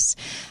doing this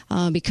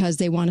because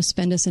they want to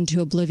spend us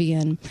into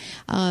oblivion.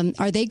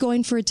 Are they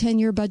going for a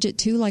 10-year budget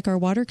too, like our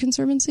Water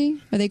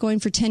Conservancy? Are they going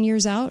for 10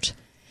 years out?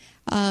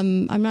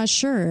 I'm not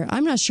sure.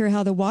 I'm not sure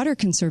how the Water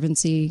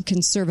Conservancy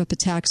can serve up a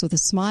tax with a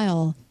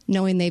smile,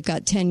 knowing they've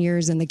got 10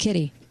 years in the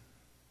kitty.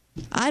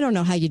 I don't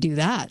know how you do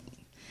that.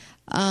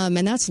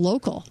 And that's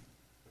local.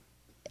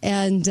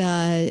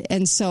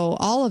 And so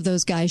all of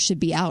those guys should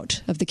be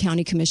out of the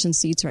county commission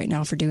seats right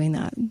now for doing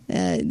that.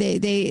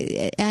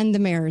 They and the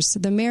mayors.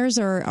 The mayors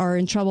are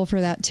in trouble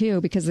for that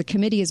too, because the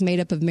committee is made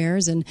up of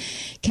mayors and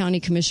county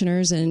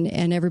commissioners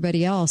and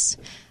everybody else.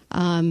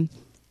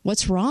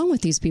 What's wrong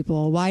with these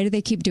people? Why do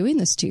they keep doing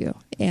this to you?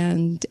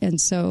 And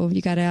so you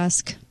got to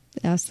ask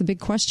the big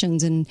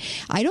questions. And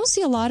I don't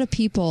see a lot of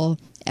people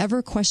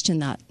ever question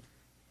that.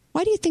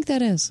 Why do you think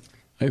that is?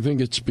 I think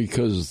it's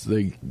because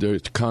they're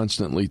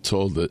constantly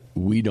told that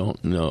we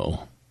don't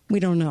know. We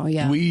don't know,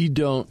 yeah. We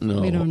don't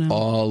know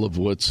all of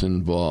what's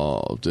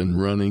involved in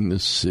running the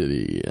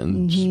city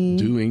and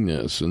doing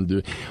this and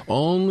doing.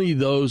 Only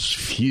those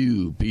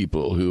few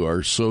people who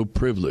are so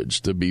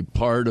privileged to be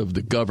part of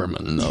the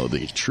government know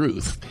the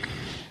truth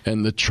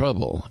and the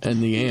trouble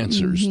and the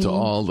answers to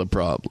all the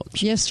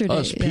problems. Yesterday,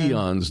 us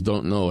peons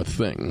don't know a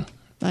thing.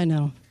 I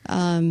know.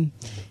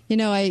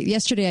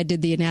 Yesterday I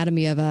did the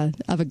anatomy of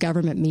a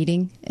government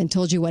meeting and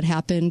told you what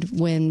happened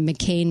when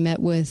McCain met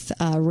with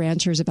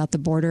ranchers about the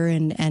border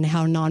and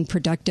how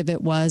non-productive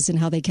it was and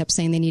how they kept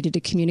saying they needed to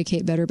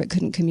communicate better but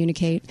couldn't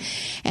communicate.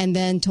 And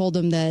then told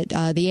them that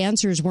the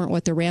answers weren't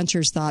what the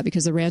ranchers thought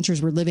because the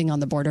ranchers were living on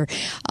the border.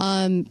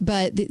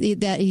 But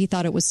that he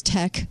thought it was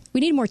tech.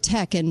 We need more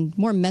tech and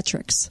more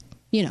metrics,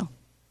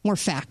 more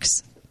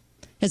facts.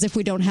 As if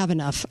we don't have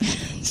enough.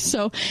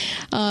 So,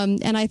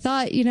 and I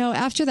thought,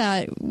 after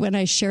that, when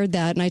I shared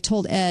that, and I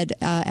told Ed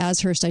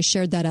Ashurst, I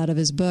shared that out of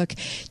his book,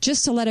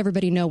 just to let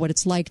everybody know what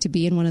it's like to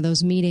be in one of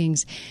those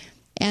meetings.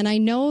 And I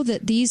know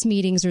that these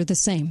meetings are the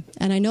same.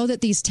 And I know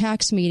that these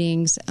tax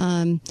meetings,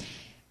 I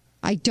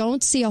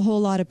don't see a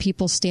whole lot of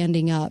people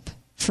standing up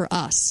for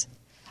us.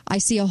 I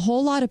see a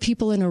whole lot of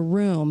people in a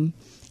room,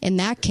 in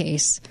that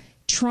case,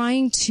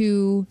 trying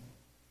to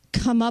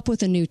come up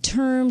with a new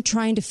term,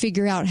 trying to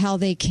figure out how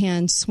they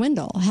can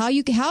swindle. How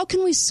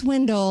can we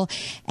swindle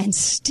and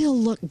still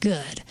look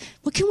good?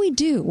 What can we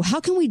do? How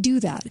can we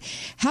do that?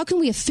 How can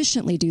we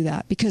efficiently do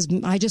that? Because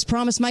I just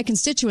promised my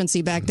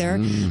constituency back there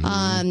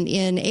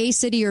in A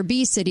city or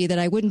B city that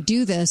I wouldn't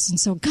do this. And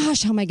so,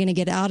 gosh, how am I going to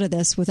get out of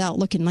this without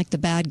looking like the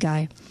bad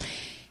guy?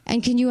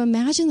 And can you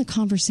imagine the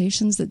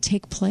conversations that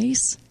take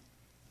place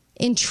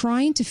in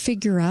trying to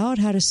figure out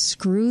how to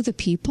screw the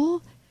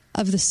people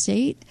of the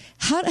state?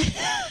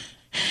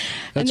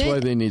 That's why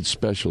they need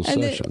special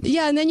sessions.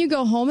 And then you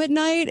go home at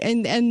night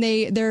and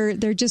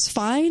they're just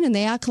fine and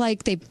they act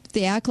like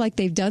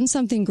they've done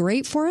something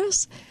great for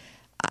us.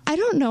 I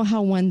don't know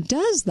how one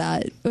does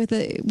that with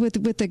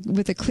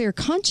a clear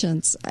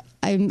conscience.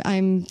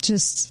 I'm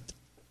just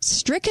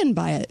stricken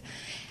by it.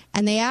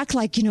 And they act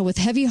like, with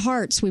heavy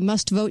hearts, we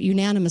must vote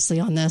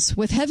unanimously on this.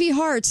 With heavy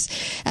hearts,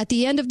 at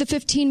the end of the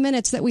 15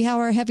 minutes that we have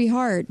our heavy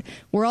heart,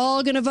 we're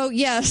all going to vote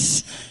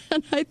yes.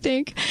 And I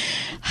think,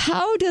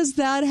 how does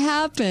that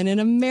happen in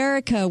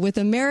America with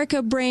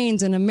America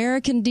brains and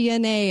American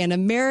DNA and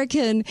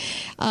American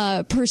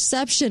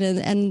perception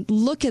and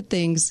look at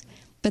things?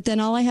 But then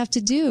all I have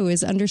to do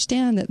is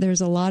understand that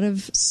there's a lot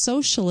of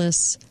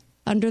socialists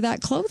under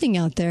that clothing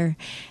out there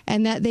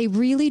and that they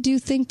really do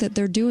think that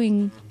they're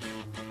doing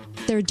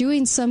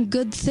some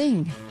good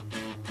thing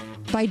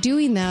by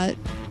doing that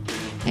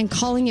and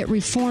calling it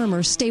reform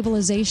or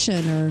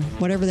stabilization or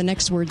whatever the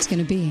next word's going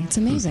to be. It's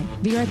amazing.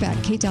 Be right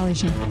back. Kate Daly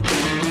Show.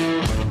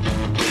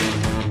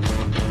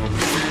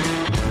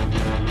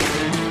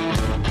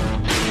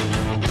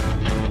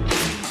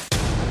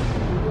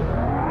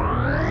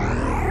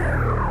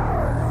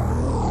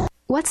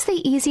 What's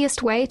the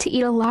easiest way to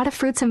eat a lot of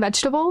fruits and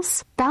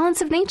vegetables?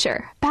 Balance of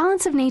Nature.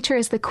 Balance of Nature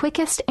is the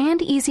quickest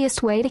and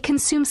easiest way to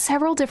consume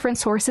several different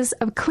sources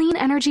of clean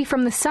energy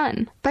from the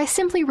sun. By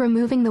simply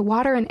removing the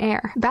water and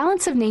air,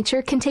 Balance of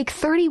Nature can take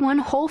 31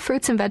 whole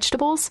fruits and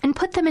vegetables and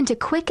put them into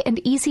quick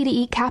and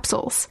easy-to-eat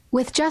capsules.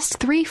 With just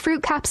 3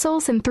 fruit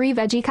capsules and 3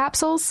 veggie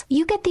capsules,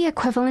 you get the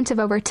equivalent of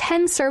over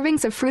 10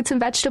 servings of fruits and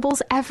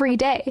vegetables every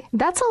day.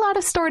 That's a lot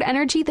of stored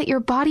energy that your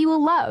body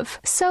will love.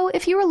 So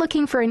if you are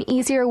looking for an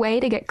easier way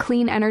to get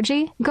clean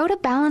energy, go to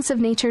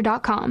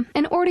balanceofnature.com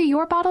and order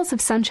your bottles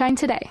of sunshine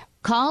today.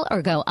 Call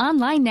or go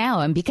online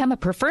now and become a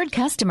preferred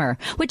customer,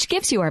 which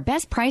gives you our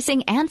best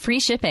pricing and free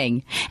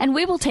shipping. And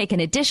we will take an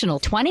additional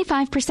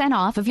 25%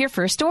 off of your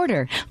first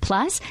order.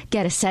 Plus,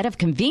 get a set of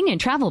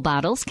convenient travel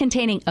bottles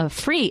containing a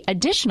free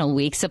additional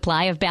week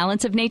supply of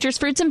Balance of Nature's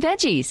fruits and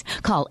veggies.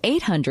 Call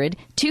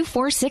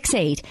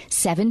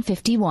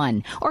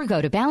 800-2468-751 or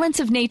go to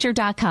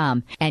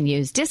balanceofnature.com and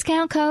use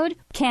discount code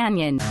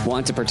CANYON.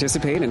 Want to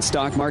participate in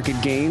stock market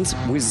gains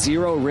with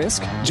zero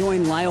risk?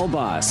 Join Lyle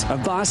Boss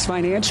of Boss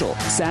Financial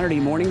Saturday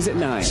mornings at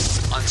 9 on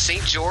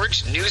St.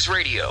 George News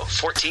Radio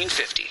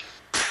 1450.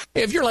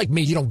 If you're like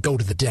me, you don't go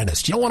to the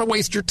dentist. You don't want to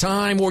waste your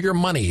time or your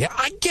money.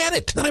 I get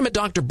it. Then I met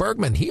Dr.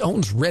 Bergman. He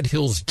owns Red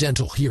Hills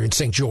Dental here in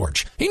St.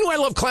 George. He knew I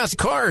love classic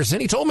cars,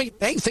 and he told me,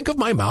 hey, think of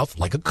my mouth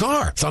like a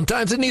car.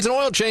 Sometimes it needs an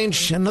oil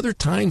change, and other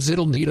times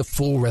it'll need a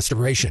full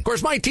restoration. Of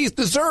course, my teeth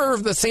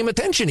deserve the same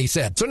attention, he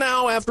said. So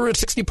now, after a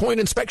 60-point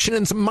inspection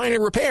and some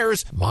minor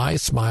repairs, my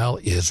smile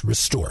is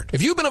restored.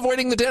 If you've been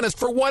avoiding the dentist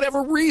for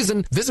whatever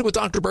reason, visit with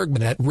Dr.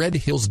 Bergman at Red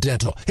Hills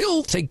Dental.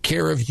 He'll take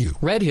care of you.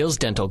 Red Hills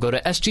Dental. Go to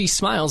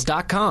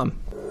sgsmiles.com.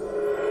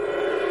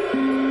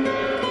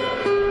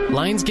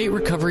 Lionsgate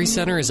Recovery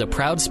Center is a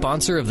proud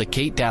sponsor of The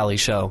Kate Daly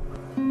Show.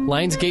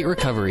 Lionsgate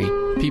Recovery.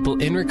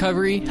 People in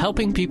recovery,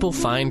 helping people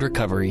find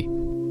recovery.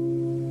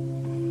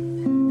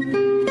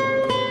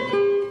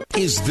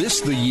 Is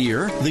this the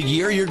year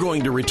you're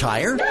going to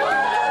retire?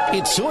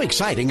 It's so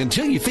exciting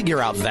until you figure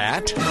out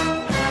that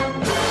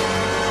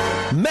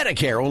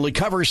Medicare only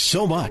covers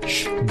so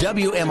much.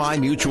 WMI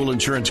Mutual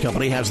Insurance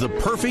Company has the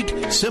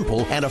perfect,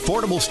 simple, and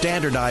affordable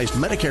standardized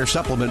Medicare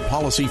supplement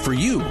policy for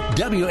you.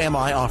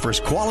 WMI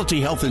offers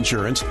quality health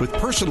insurance with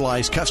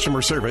personalized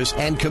customer service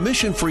and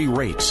commission-free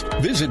rates.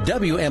 Visit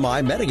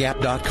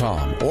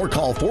WMIMedigap.com or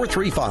call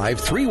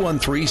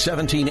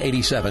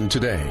 435-313-1787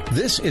 today.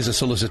 This is a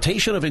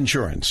solicitation of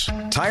insurance.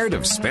 Tired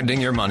of spending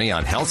your money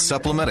on health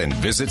supplement and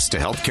visits to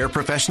healthcare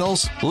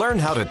professionals? Learn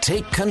how to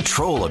take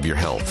control of your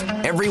health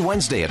every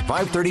Wednesday at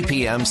 5:30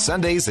 p.m.,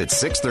 Sundays at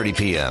 6:30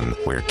 p.m.,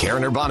 where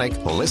Karen Urbanic,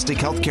 holistic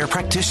healthcare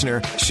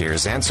practitioner,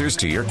 shares answers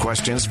to your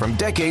questions from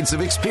decades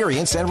of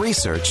experience and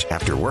research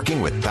after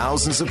working with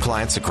thousands of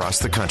clients across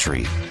the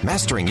country.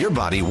 Mastering your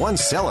body one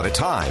cell at a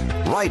time,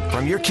 right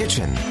from your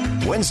kitchen.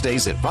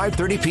 Wednesdays at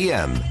 5:30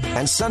 p.m.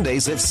 and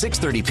Sundays at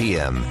 6:30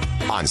 p.m.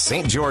 on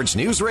St. George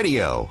News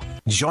Radio.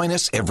 Join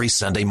us every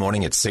Sunday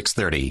morning at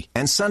 6:30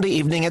 and Sunday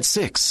evening at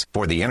 6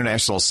 for the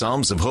International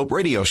Psalms of Hope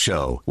radio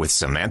show with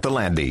Samantha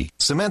Landy.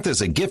 Samantha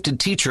is a gifted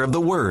teacher of the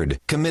Word,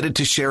 committed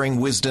to sharing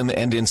wisdom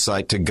and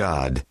insight to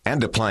God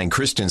and applying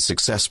Christian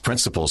success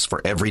principles for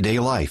everyday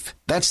life.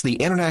 That's the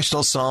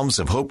International Psalms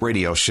of Hope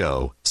radio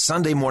show,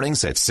 Sunday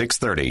mornings at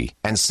 6:30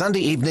 and Sunday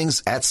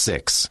evenings at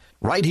 6,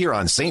 right here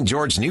on St.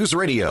 George News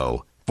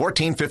Radio,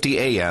 1450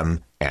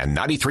 AM and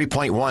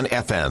 93.1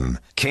 FM,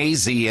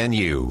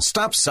 KZNU.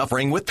 Stop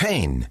suffering with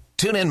pain.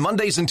 Tune in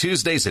Mondays and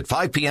Tuesdays at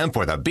 5 p.m.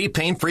 for the Be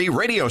Pain-Free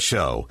radio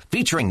show,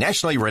 featuring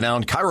nationally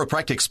renowned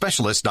chiropractic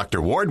specialist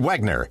Dr. Ward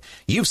Wagner.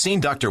 You've seen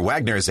Dr.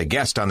 Wagner as a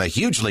guest on the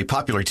hugely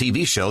popular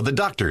TV show The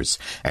Doctors,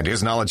 and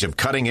his knowledge of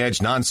cutting-edge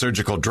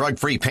non-surgical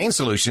drug-free pain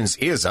solutions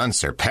is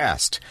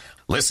unsurpassed.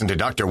 Listen to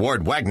Dr.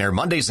 Ward Wagner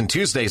Mondays and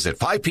Tuesdays at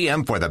 5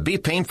 p.m. for the Be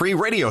Pain-Free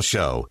radio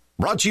show,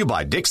 brought to you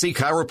by Dixie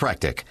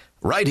Chiropractic,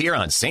 right here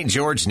on St.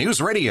 George News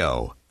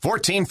Radio,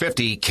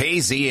 1450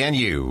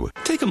 KZNU.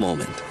 Take a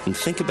moment and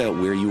think about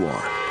where you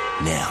are.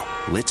 Now,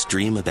 let's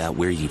dream about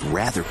where you'd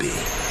rather be.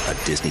 A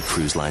Disney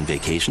Cruise Line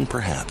vacation,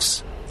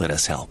 perhaps. Let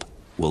us help.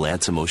 We'll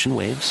add some ocean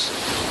waves.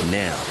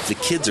 Now, the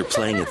kids are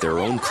playing at their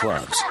own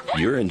clubs.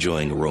 You're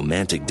enjoying a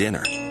romantic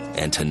dinner.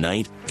 And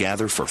tonight,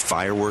 gather for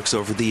fireworks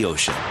over the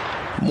ocean.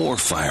 More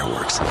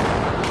fireworks.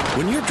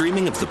 When you're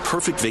dreaming of the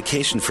perfect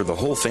vacation for the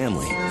whole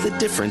family, the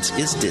difference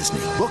is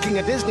Disney. Booking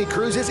a Disney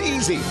cruise is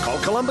easy. Call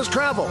Columbus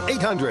Travel,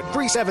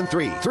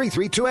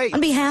 800-373-3328.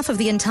 On behalf of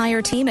the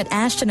entire team at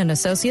Ashton &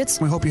 Associates,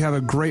 we hope you have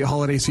a great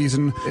holiday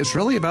season. It's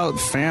really about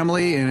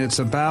family, and it's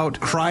about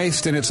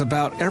Christ, and it's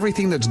about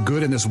everything that's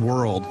good in this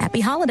world.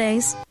 Happy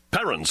holidays.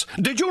 Parents,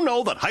 did you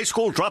know that high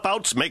school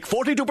dropouts make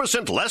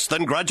 42% less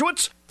than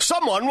graduates?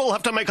 Someone will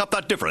have to make up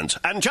that difference,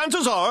 and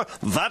chances are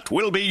that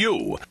will be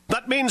you.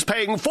 That means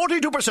paying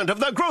 42% of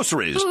their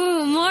groceries.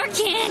 Ooh, more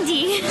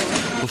candy.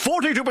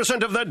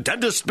 42% of their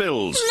dentist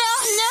bills. No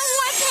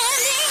more candy.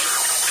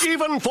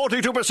 Even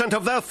 42%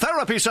 of their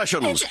therapy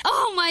sessions. It's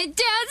all my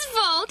dad's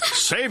fault.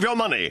 Save your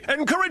money.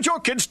 Encourage your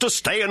kids to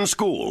stay in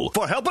school.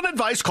 For help and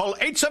advice, call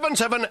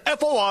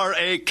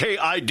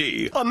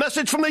 877-FORAKID. A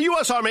message from the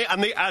U.S. Army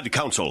and the Ad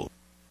Council.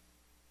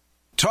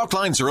 Talk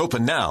lines are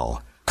open now.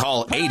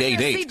 Call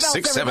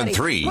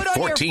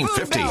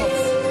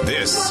 888-673-1450.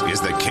 This is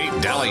the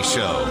Kate Daly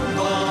Show.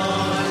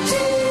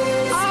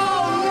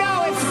 Oh,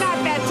 no, it's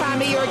not that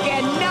time of year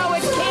again. No,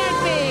 it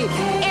can't be.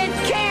 It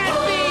can't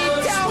be.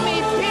 Tell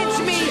me, pinch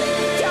me.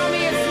 Tell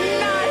me it's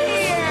not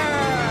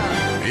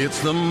here. It's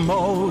the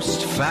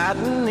most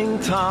fattening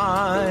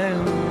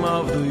time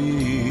of the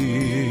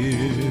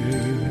year,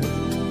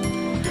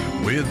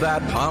 with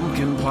that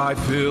pumpkin pie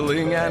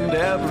filling and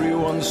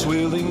everyone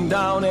swilling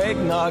down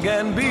eggnog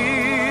and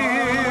beer.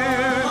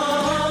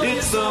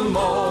 It's the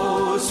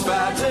most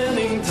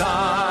fattening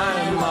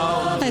time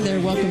of Hi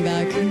there, welcome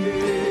back.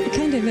 It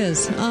kind of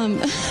is.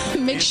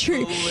 Make sure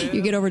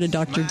you get over to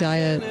Dr.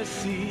 Diet.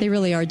 They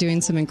really are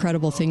doing some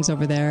incredible things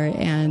over there,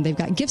 and they've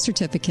got gift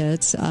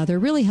certificates. They're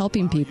really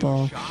helping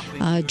people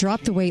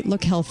drop the weight,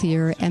 look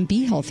healthier, and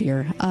be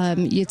healthier.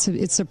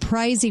 It's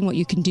surprising what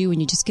you can do when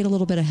you just get a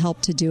little bit of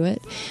help to do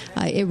it.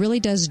 It really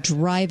does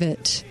drive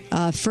it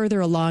further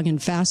along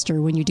and faster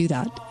when you do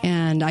that.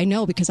 And I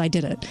know because I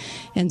did it.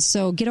 And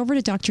so get over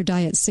to Dr.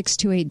 Diet,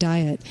 628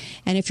 Diet.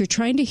 And if you're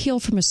trying to heal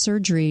from a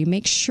surgery,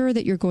 make sure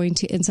that you're going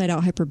to Inside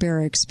Out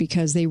Hyperbarics,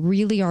 because they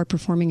really are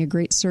performing a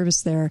great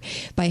service there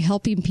by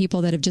helping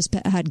people that have just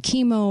had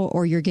chemo,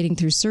 or you're getting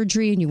through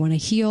surgery and you want to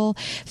heal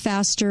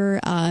faster.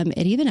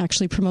 It even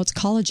actually promotes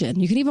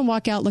collagen. You can even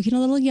walk out looking a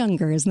little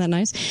younger. Isn't that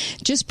nice?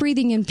 Just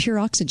breathing in pure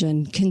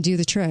oxygen can do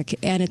the trick.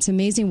 And it's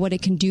amazing what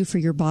it can do for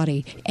your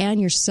body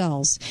and your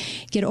cells.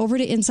 Get over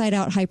to Inside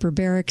Out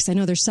Hyperbarics. I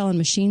know they're selling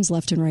machines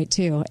left and right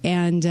too.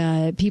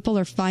 And people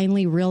are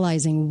finally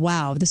realizing,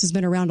 wow, this has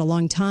been around a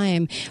long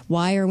time.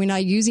 Why are we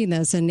not using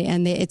this? And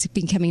it's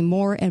becoming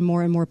more and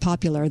more and more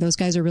popular. Those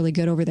guys are really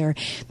good over there.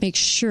 Make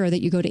sure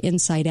that you go to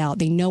Inside Out.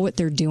 They know what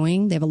they're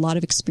doing. They have a lot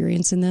of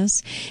experience in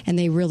this, and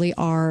they really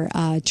are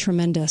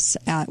tremendous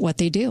at what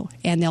they do.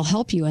 And they'll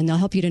help you, and they'll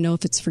help you to know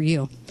if it's for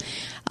you.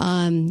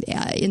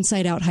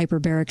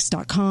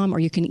 InsideOutHyperbarics.com, or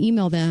you can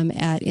email them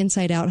at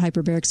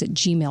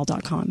insideouthyperbarics@gmail.com.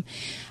 gmail.com.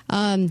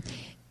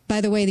 By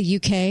the way, the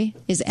UK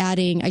is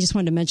adding, I just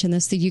wanted to mention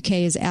this, the UK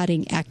is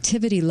adding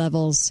activity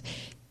levels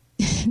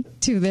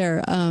to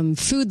their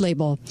food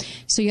label.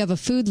 So you have a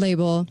food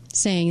label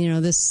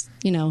saying, this,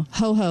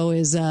 ho-ho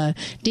is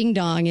ding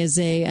dong is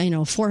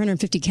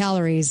 450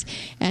 calories.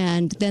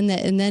 And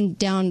then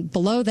down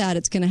below that,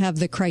 it's going to have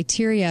the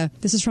criteria.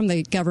 This is from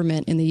the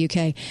government in the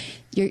UK.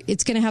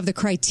 It's going to have the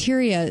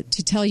criteria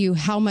to tell you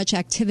how much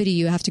activity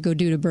you have to go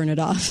do to burn it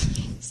off.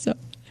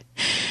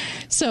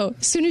 So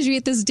as soon as you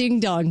get this ding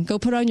dong, go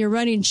put on your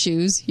running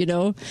shoes, you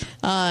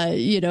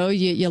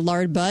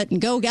lard butt,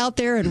 and go out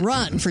there and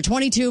run for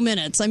 22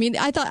 minutes. I mean,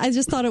 I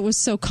just thought it was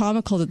so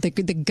comical that the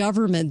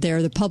government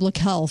there, the public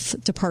health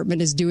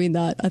department, is doing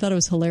that. I thought it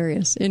was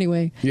hilarious.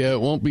 Anyway. Yeah, it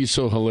won't be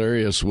so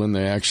hilarious when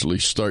they actually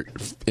start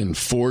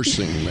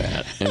enforcing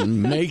that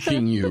and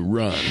making you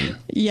run.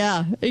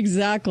 Yeah,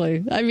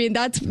 exactly. I mean,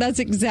 that's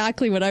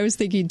exactly what I was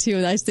thinking too.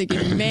 And I was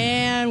thinking,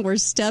 man, we're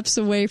steps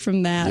away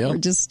from that. Yep. We're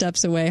just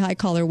steps away. Hi,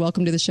 caller.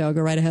 Welcome to the show.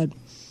 Go right ahead.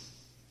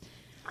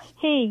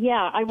 Hey,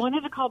 I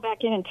wanted to call back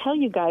in and tell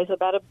you guys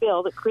about a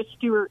bill that Chris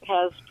Stewart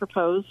has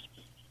proposed.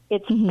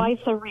 It's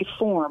FISA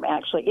reform,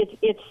 actually.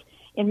 It's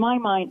in my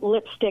mind,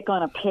 lipstick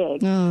on a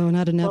pig. Oh,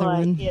 not another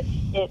one.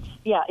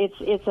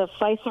 It's a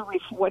FISA,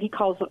 what he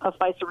calls a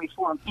FISA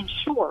reform. In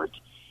short,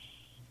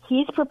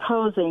 he's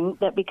proposing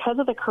that because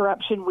of the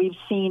corruption we've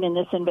seen in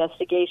this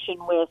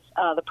investigation with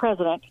the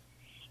president,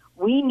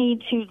 we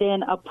need to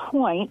then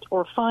appoint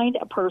or find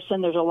a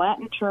person. There's a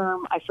Latin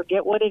term, I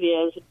forget what it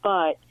is,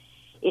 but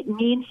it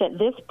means that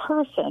this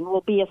person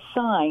will be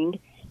assigned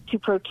to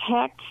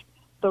protect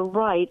the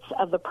rights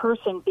of the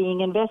person being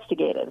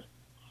investigated.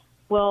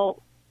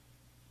 Well,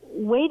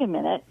 wait a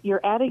minute.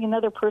 You're adding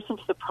another person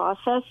to the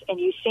process, and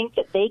you think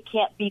that they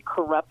can't be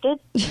corrupted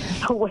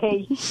the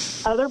way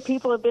other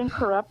people have been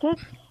corrupted?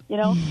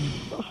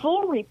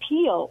 Full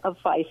repeal of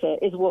FISA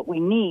is what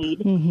we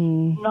need,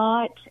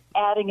 not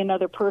adding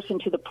another person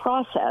to the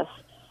process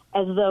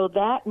as though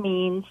that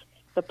means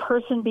the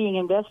person being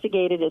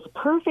investigated is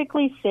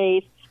perfectly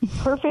safe,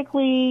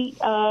 perfectly,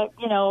 they're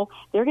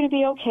going to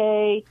be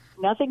okay,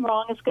 nothing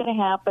wrong is going to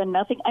happen,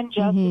 nothing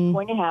unjust is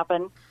going to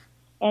happen,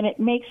 and it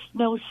makes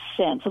no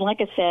sense. And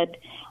like I said,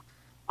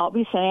 I'll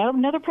be sending out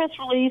another press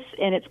release,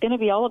 and it's going to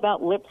be all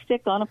about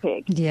lipstick on a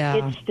pig.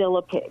 Yeah. It's still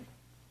a pig.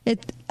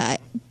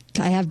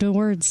 I have no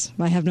words.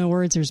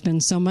 There's been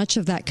so much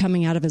of that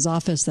coming out of his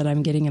office that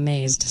I'm getting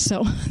amazed.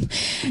 So,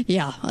 and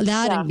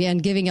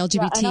giving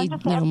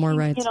LGBT more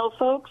rights.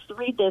 Folks,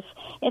 read this.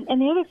 And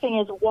the other thing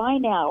is, why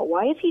now?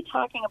 Why is he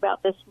talking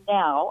about this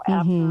now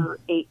after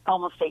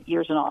almost 8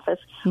 years in office?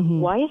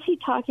 Why is he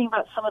talking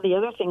about some of the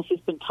other things he's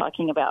been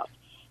talking about?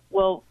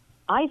 Well,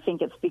 I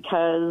think it's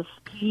because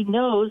he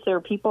knows there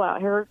are people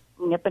out here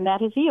nipping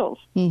at his heels.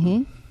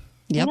 Yep.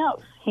 He knows.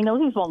 He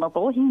knows he's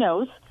vulnerable. He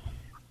knows.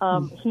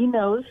 He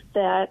knows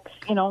that,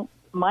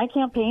 my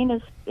campaign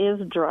is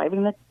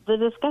driving the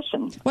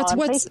discussion on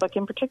Facebook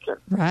in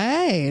particular.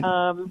 Right.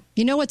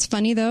 What's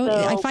funny, though?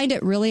 I find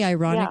it really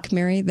ironic,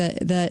 Mary,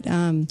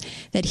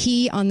 that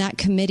he on that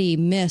committee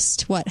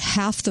missed,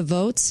 half the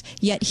votes,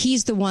 yet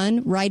he's the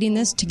one writing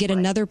this to get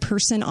another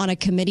person on a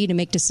committee to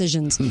make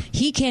decisions.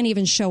 He can't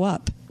even show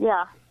up.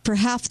 Yeah. For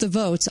half the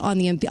votes on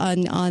the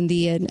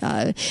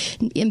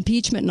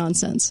impeachment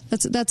nonsense.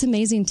 That's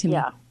amazing to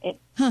me.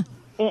 Yeah.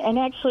 And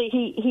actually,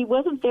 he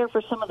wasn't there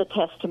for some of the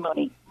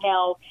testimony.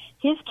 Now,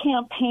 his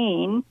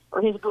campaign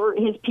or his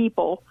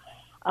people,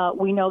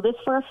 we know this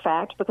for a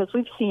fact because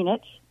we've seen it.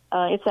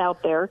 It's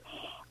out there.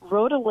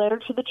 Wrote a letter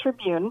to the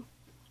Tribune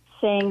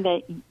saying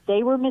that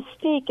they were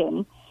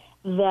mistaken,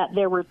 that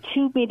there were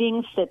two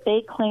meetings that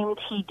they claimed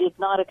he did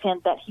not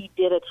attend that he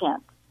did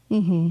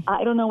attend.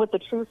 I don't know what the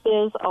truth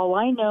is. All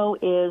I know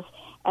is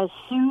as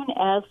soon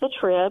as the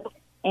Trib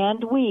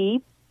and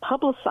we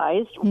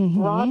publicized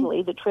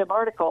broadly the Trib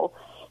article,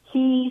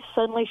 he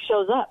suddenly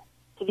shows up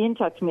to the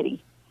Intel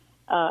Committee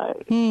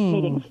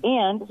meetings,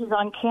 and he's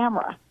on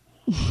camera.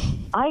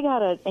 I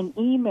got an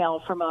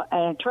email from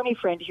an attorney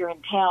friend here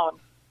in town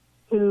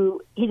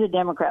he's a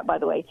Democrat, by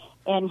the way,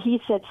 and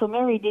he said, so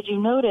Mary, did you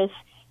notice,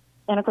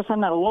 and of course I'm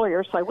not a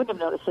lawyer, so I wouldn't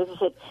have noticed this, he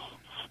said,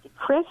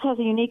 Chris has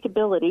a unique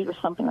ability, or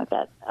something like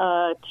that,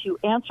 to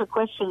answer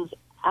questions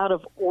out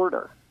of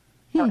order,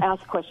 or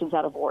ask questions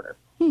out of order.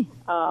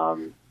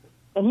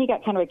 And he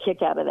got kind of a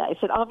kick out of that. He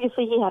said,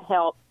 obviously he had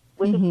help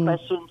with his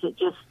questions. It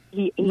just,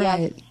 he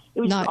had, it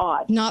was not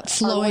odd. Not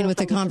flowing with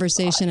the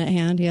conversation at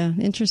hand. Yeah,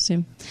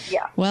 interesting.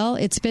 Yeah. Well,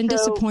 it's been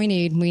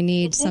disappointing. We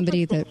need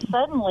somebody that...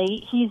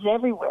 Suddenly, he's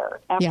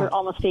everywhere after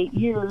almost 8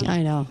 years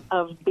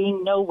of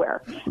being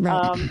nowhere.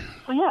 Right.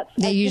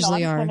 They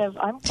usually are.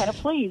 I'm kind of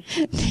pleased.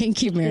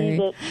 Thank you,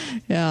 Mary.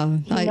 He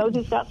knows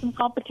he's got some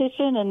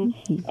competition,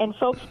 and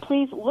folks,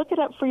 please look it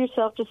up for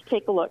yourself. Just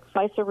take a look.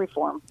 FISA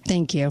reform.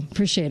 Thank you.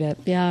 Appreciate it.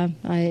 Yeah,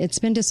 it's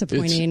been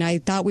disappointing. I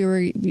thought we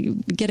were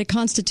get a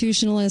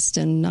constitutionalist,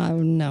 and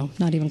no,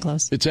 not even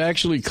close. It's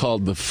actually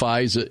called the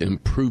FISA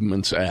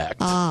Improvements Act.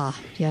 Ah,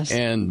 yes.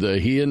 And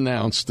he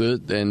announced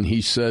it, and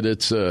he said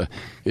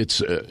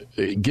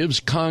it gives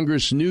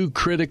Congress new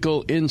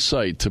critical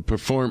insight to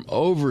perform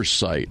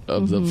oversight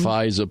of the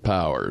FISA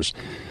powers.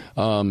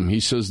 He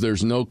says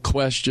there's no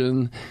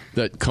question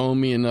that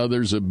Comey and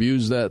others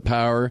abuse that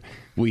power.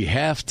 We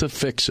have to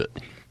fix it.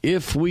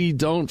 If we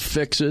don't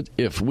fix it,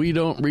 if we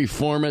don't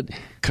reform it,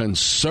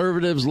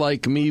 conservatives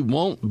like me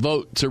won't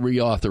vote to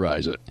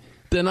reauthorize it.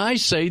 Then I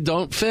say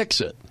don't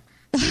fix it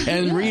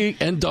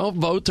and don't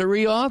vote to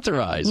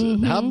reauthorize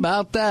it. How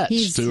about that,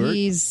 Stuart?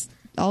 He's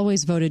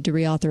always voted to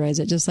reauthorize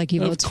it, just like he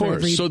votes for every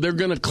Of course. So they're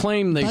going to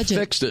claim they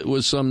fixed it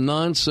with some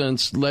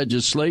nonsense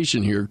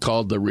legislation here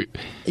called the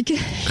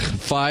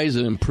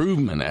FISA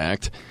Improvement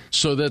Act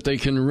so that they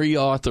can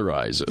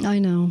reauthorize it. I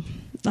know.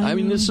 I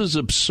mean, this is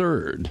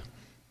absurd.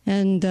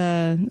 And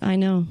I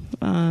know.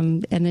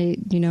 And they,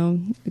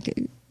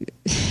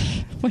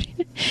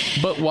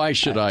 But why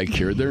should I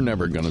care? They're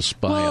never going to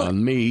spy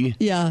on me.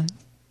 Yeah.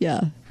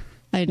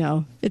 I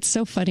know. It's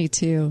so funny,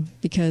 too,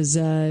 because,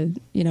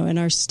 in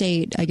our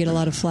state, I get a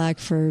lot of flack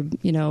for,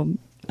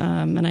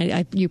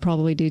 and you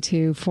probably do,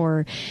 too,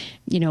 for,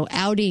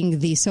 outing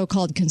the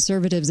so-called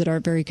conservatives that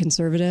aren't very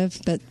conservative,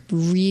 but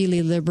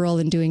really liberal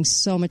and doing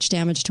so much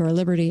damage to our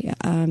liberty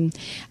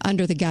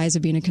under the guise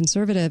of being a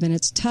conservative. And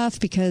it's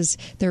tough because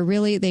they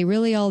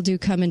really all do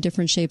come in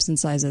different shapes and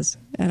sizes.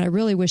 And I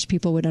really wish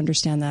people would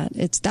understand that.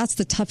 That's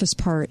the toughest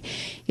part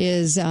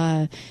is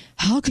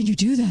how can you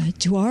do that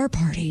to our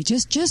party?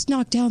 Just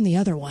knock down the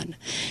other one.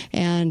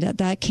 And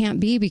that can't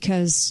be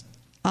because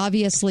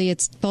obviously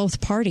it's both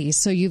parties.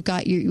 So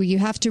you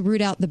have to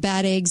root out the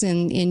bad eggs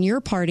in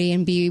your party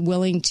and be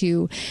willing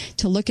to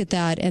look at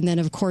that. And then,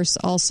 of course,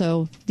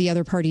 also the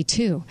other party,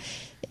 too.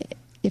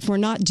 If we're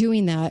not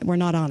doing that, we're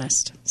not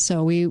honest.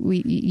 So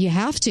you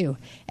have to.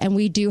 And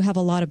we do have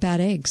a lot of bad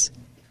eggs.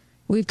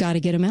 We've got to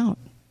get them out.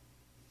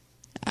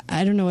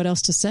 I don't know what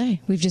else to say.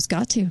 We've just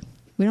got to.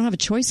 We don't have a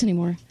choice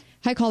anymore.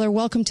 Hi, caller.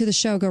 Welcome to the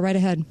show. Go right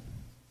ahead.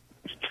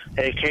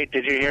 Hey, Kate,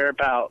 did you read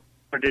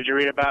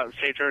about in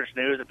St. George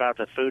News about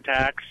the food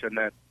tax and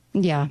the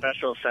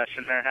special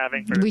session they're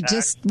having for the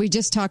tax? We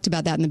just talked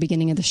about that in the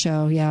beginning of the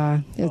show.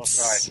 Yeah,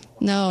 it's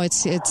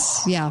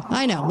yeah.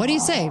 I know. What do you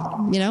say?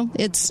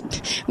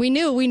 We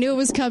knew it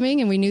was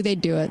coming and we knew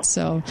they'd do it.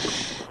 So,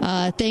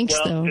 thanks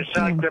though. It's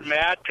like they're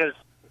mad because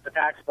the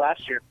tax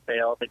last year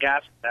failed. The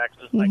gas tax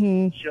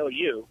was show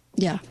you.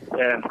 Yeah.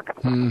 And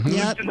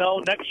to know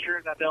next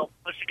year that they'll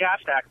push the gas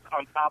tax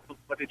on top of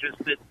what they just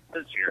did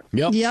this year.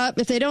 Yep.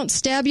 If they don't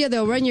stab you,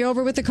 they'll run you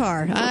over with the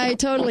car. I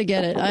totally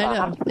get it. I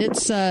know.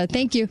 It's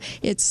thank you.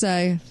 It's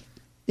it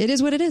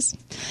is what it is.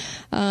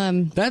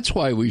 That's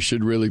why we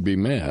should really be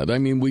mad. I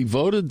mean, we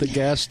voted the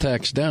gas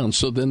tax down,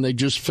 so then they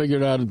just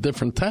figured out a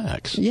different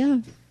tax. Yeah.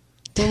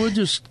 Well, we'll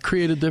just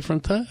create a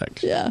different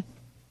tax. Yeah.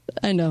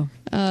 I know.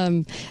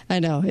 I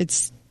know.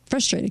 It's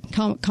frustrating,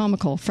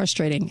 comical,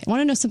 frustrating. I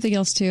want to know something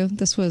else, too.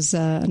 This was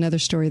another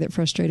story that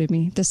frustrated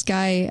me. This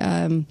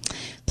guy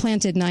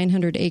planted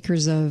 900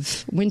 acres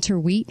of winter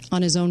wheat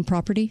on his own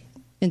property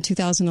in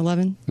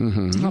 2011,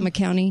 Tahoma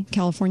County,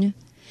 California.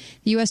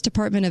 The U.S.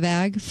 Department of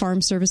Ag,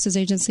 Farm Services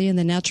Agency, and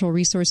the Natural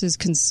Resources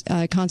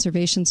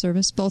Conservation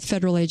Service, both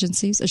federal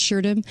agencies,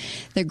 assured him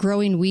that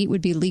growing wheat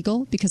would be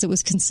legal because it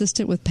was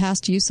consistent with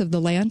past use of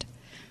the land.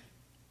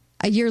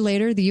 A year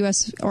later, the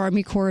U.S.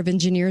 Army Corps of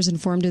Engineers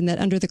informed him that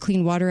under the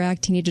Clean Water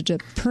Act, he needed a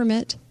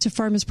permit to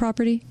farm his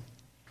property.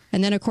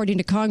 And then, according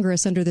to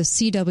Congress, under the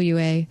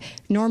CWA,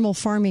 normal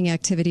farming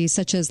activities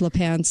such as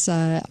LaPance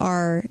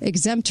are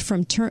exempt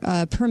from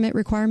permit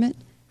requirement.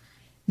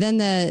 Then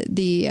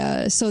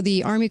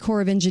the Army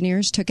Corps of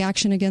Engineers took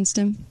action against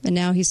him, and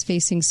now he's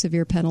facing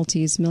severe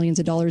penalties, millions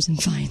of dollars in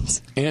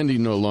fines. And he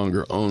no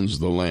longer owns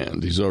the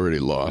land. He's already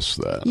lost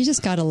that. You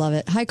just got to love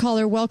it. Hi,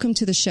 caller. Welcome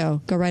to the show.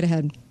 Go right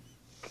ahead.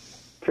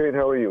 Kate,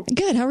 how are you?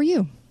 Good. How are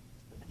you?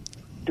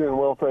 Doing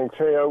well, thanks.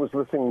 Hey, I was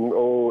listening 8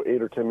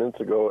 or 10 minutes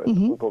ago,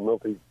 and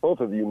both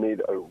of you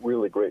made a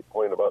really great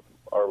point about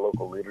our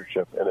local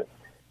leadership, and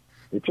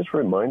it just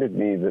reminded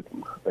me that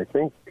I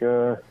think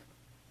what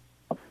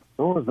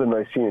was the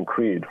Nicene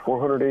Creed,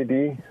 400 A.D.?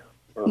 I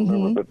don't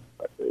remember,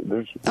 but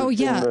there's been a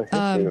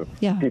history of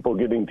people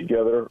getting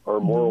together, our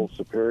moral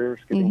superiors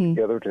getting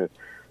together to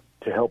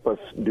help us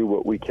do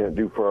what we can't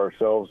do for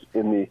ourselves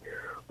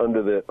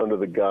under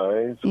the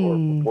guise or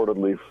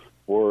purportedly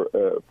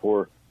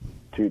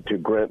to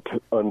grant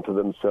unto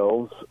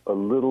themselves a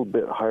little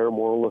bit higher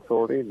moral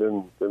authority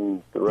than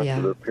the rest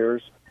of their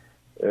peers.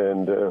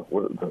 And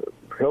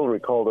Hillary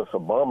called us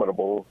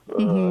abominables.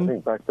 I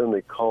think back then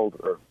we call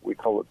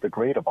it the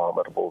great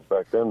abominables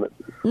back then, that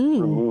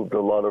removed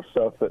a lot of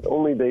stuff that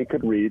only they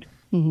could read.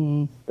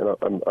 And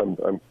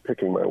I'm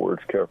picking my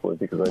words carefully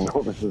because I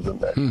know this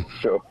isn't that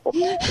show.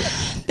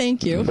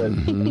 Thank you.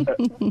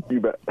 You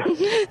bet.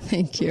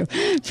 Thank you.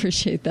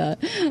 Appreciate that.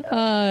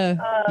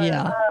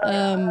 Yeah.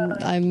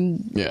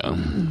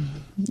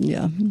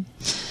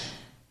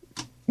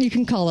 You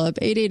can call up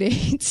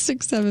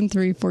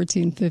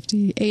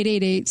 888-673-1450.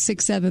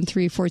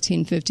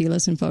 888-673-1450.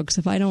 Listen, folks,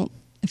 if I don't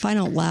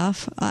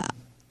laugh,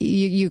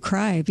 you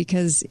cry,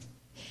 because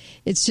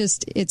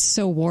it's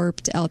so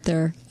warped out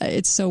there.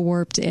 It's so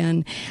warped,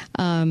 and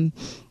I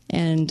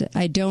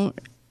don't,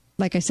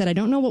 like I said, I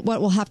don't know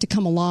what will have to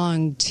come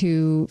along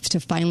to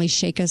finally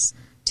shake us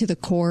to the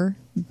core,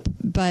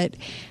 but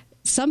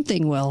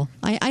something will.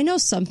 I know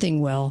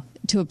something will,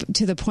 to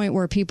the point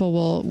where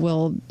people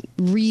will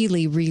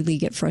really, really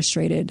get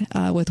frustrated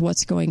with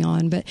what's going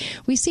on. But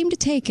we seem to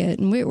take it,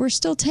 and we're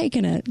still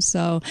taking it.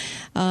 So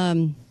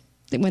when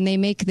they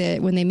make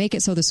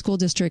it so the school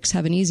districts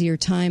have an easier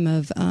time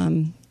of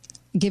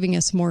giving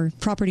us more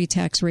property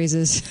tax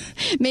raises,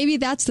 maybe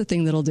that's the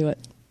thing that'll do it.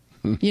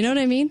 You know what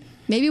I mean?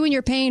 Maybe when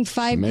you're paying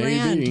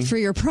 $5,000 for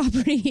your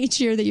property each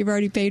year that you've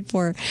already paid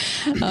for,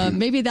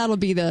 maybe that'll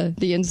be the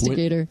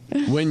instigator.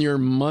 When your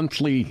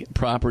monthly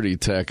property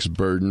tax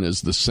burden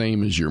is the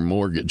same as your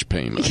mortgage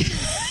payment,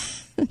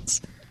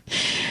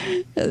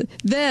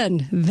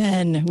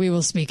 then we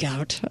will speak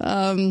out.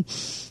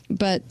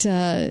 But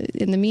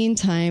in the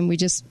meantime, we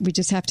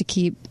just have to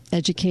keep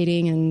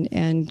educating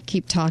and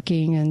keep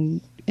talking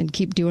and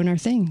keep doing our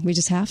thing. We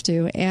just have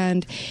to.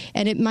 And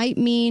it might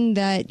mean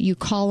that you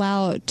call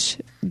out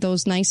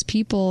those nice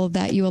people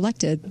that you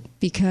elected,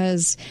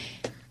 because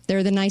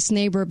they're the nice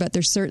neighbor, but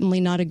they're certainly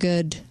not a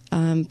good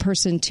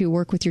person to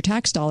work with your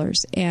tax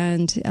dollars.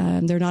 And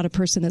they're not a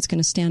person that's going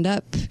to stand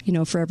up,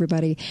 for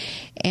everybody.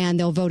 And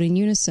they'll vote in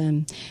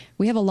unison.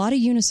 We have a lot of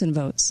unison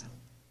votes.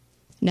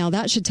 Now,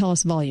 that should tell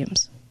us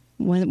volumes.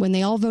 When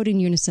they all vote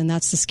in unison,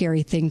 that's the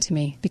scary thing to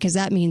me, because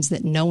that means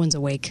that no one's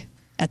awake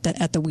at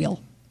the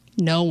wheel.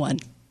 No one.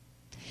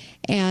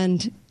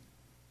 And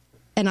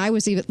I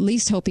was at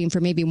least hoping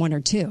for maybe one or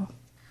two.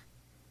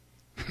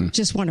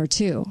 Just one or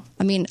two.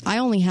 I mean, I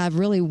only have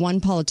really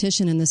one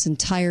politician in this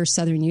entire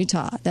southern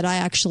Utah that I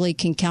actually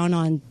can count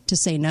on to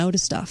say no to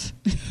stuff.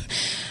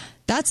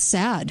 That's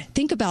sad.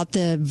 Think about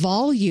the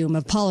volume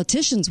of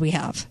politicians we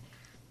have.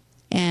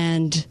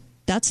 And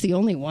that's the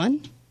only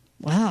one?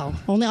 Wow.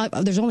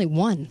 There's only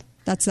one.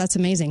 That's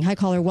amazing. Hi,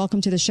 caller. Welcome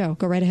to the show.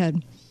 Go right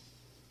ahead.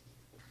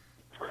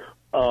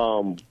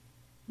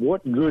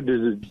 What good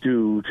does it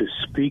do to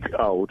speak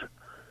out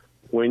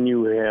when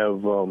you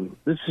have,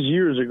 this is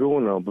years ago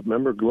now, but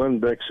remember Glenn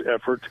Beck's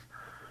effort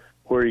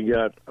where he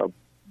got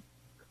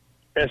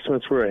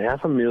estimates were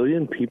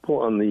 500,000 people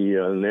on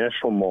the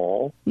National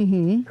Mall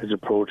as a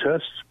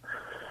protest,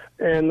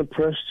 and the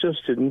press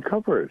just didn't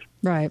cover it.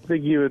 Right. They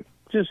give it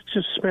just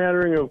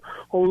smattering of,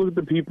 look at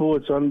the people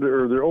it's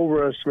under, or they're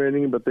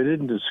overestimating, but they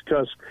didn't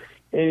discuss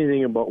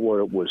anything about what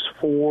it was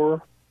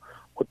for,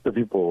 what the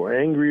people were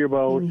angry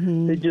about.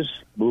 They just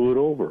blew it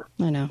over.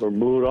 I know. Or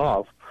blew it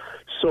off.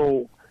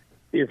 So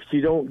if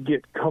you don't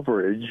get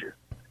coverage,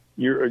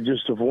 you're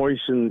just a voice,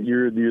 and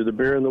you're the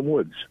bear in the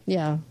woods.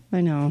 Yeah,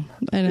 I know.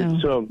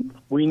 So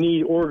we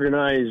need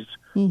organized.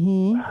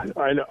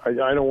 I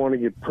don't want to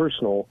get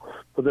personal,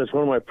 but that's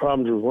one of my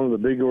problems with one of the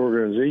big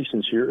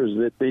organizations here is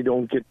that they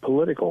don't get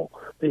political.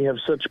 They have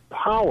such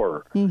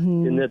power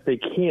in that they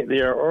can't.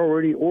 They are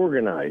already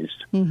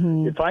organized.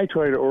 If I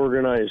try to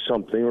organize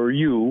something, or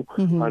you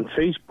on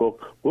Facebook,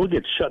 we'll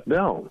get shut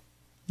down.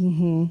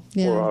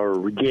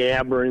 Or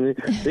Gab or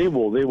anything. They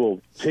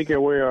will take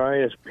away our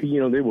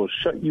ISP. They will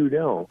shut you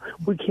down.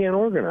 We can't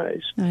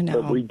organize. I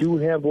know. But we do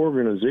have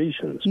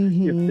organizations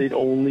if they'd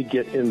only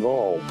get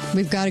involved.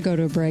 We've got to go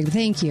to a break.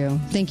 Thank you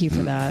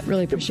for that.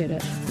 Really appreciate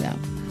it. Yeah.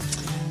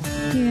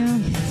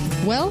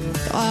 Well,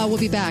 we'll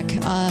be back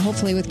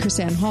hopefully with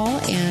KrisAnne Hall,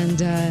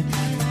 and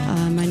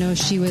I know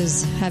she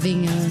was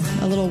having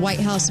a little White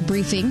House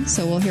briefing,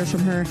 so we'll hear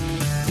from her,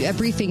 a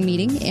briefing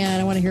meeting,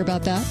 and I want to hear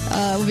about that.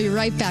 We'll be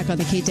right back on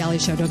the Kate Daly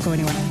Show. Don't go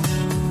anywhere.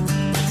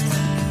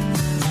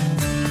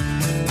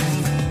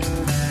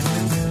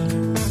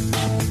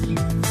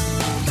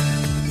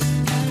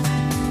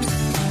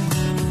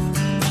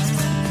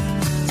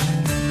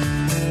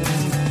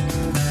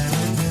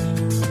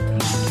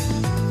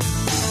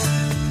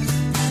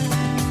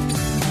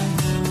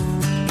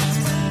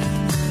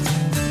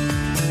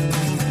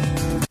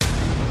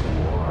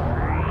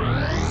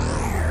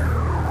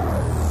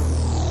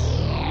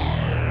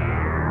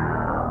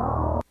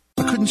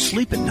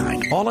 Sleep at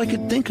night. All I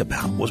could think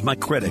about was my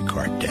credit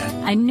card debt.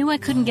 I knew I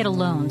couldn't get a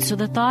loan, so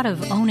the thought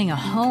of owning a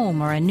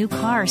home or a new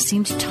car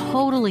seemed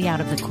totally out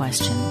of the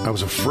question. I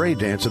was afraid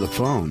to answer the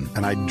phone,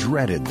 and I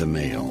dreaded the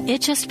mail.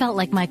 It just felt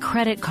like my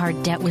credit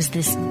card debt was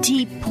this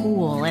deep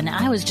pool, and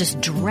I was just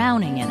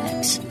drowning in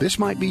it. This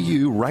might be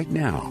you right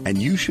now, and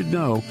you should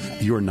know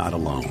you're not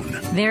alone.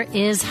 There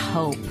is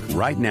hope.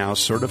 Right now,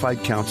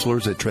 certified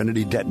counselors at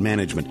Trinity Debt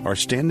Management are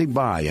standing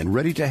by and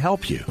ready to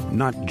help you,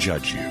 not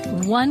judge you.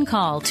 One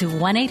call to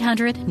 1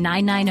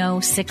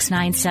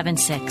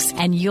 1-800-990-6976,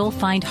 and you'll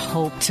find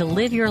hope to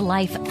live your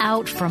life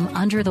out from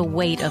under the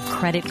weight of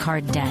credit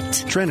card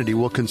debt. Trinity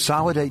will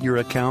consolidate your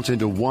accounts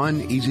into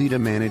one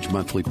easy-to-manage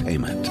monthly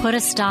payment. Put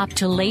a stop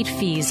to late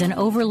fees and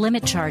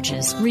over-limit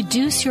charges,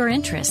 reduce your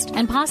interest,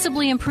 and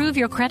possibly improve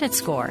your credit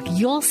score.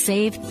 You'll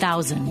save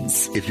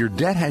thousands. If your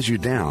debt has you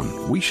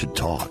down, we should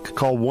talk.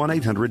 Call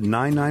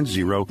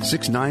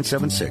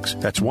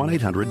 1-800-990-6976. That's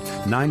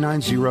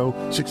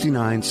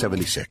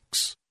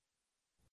 1-800-990-6976.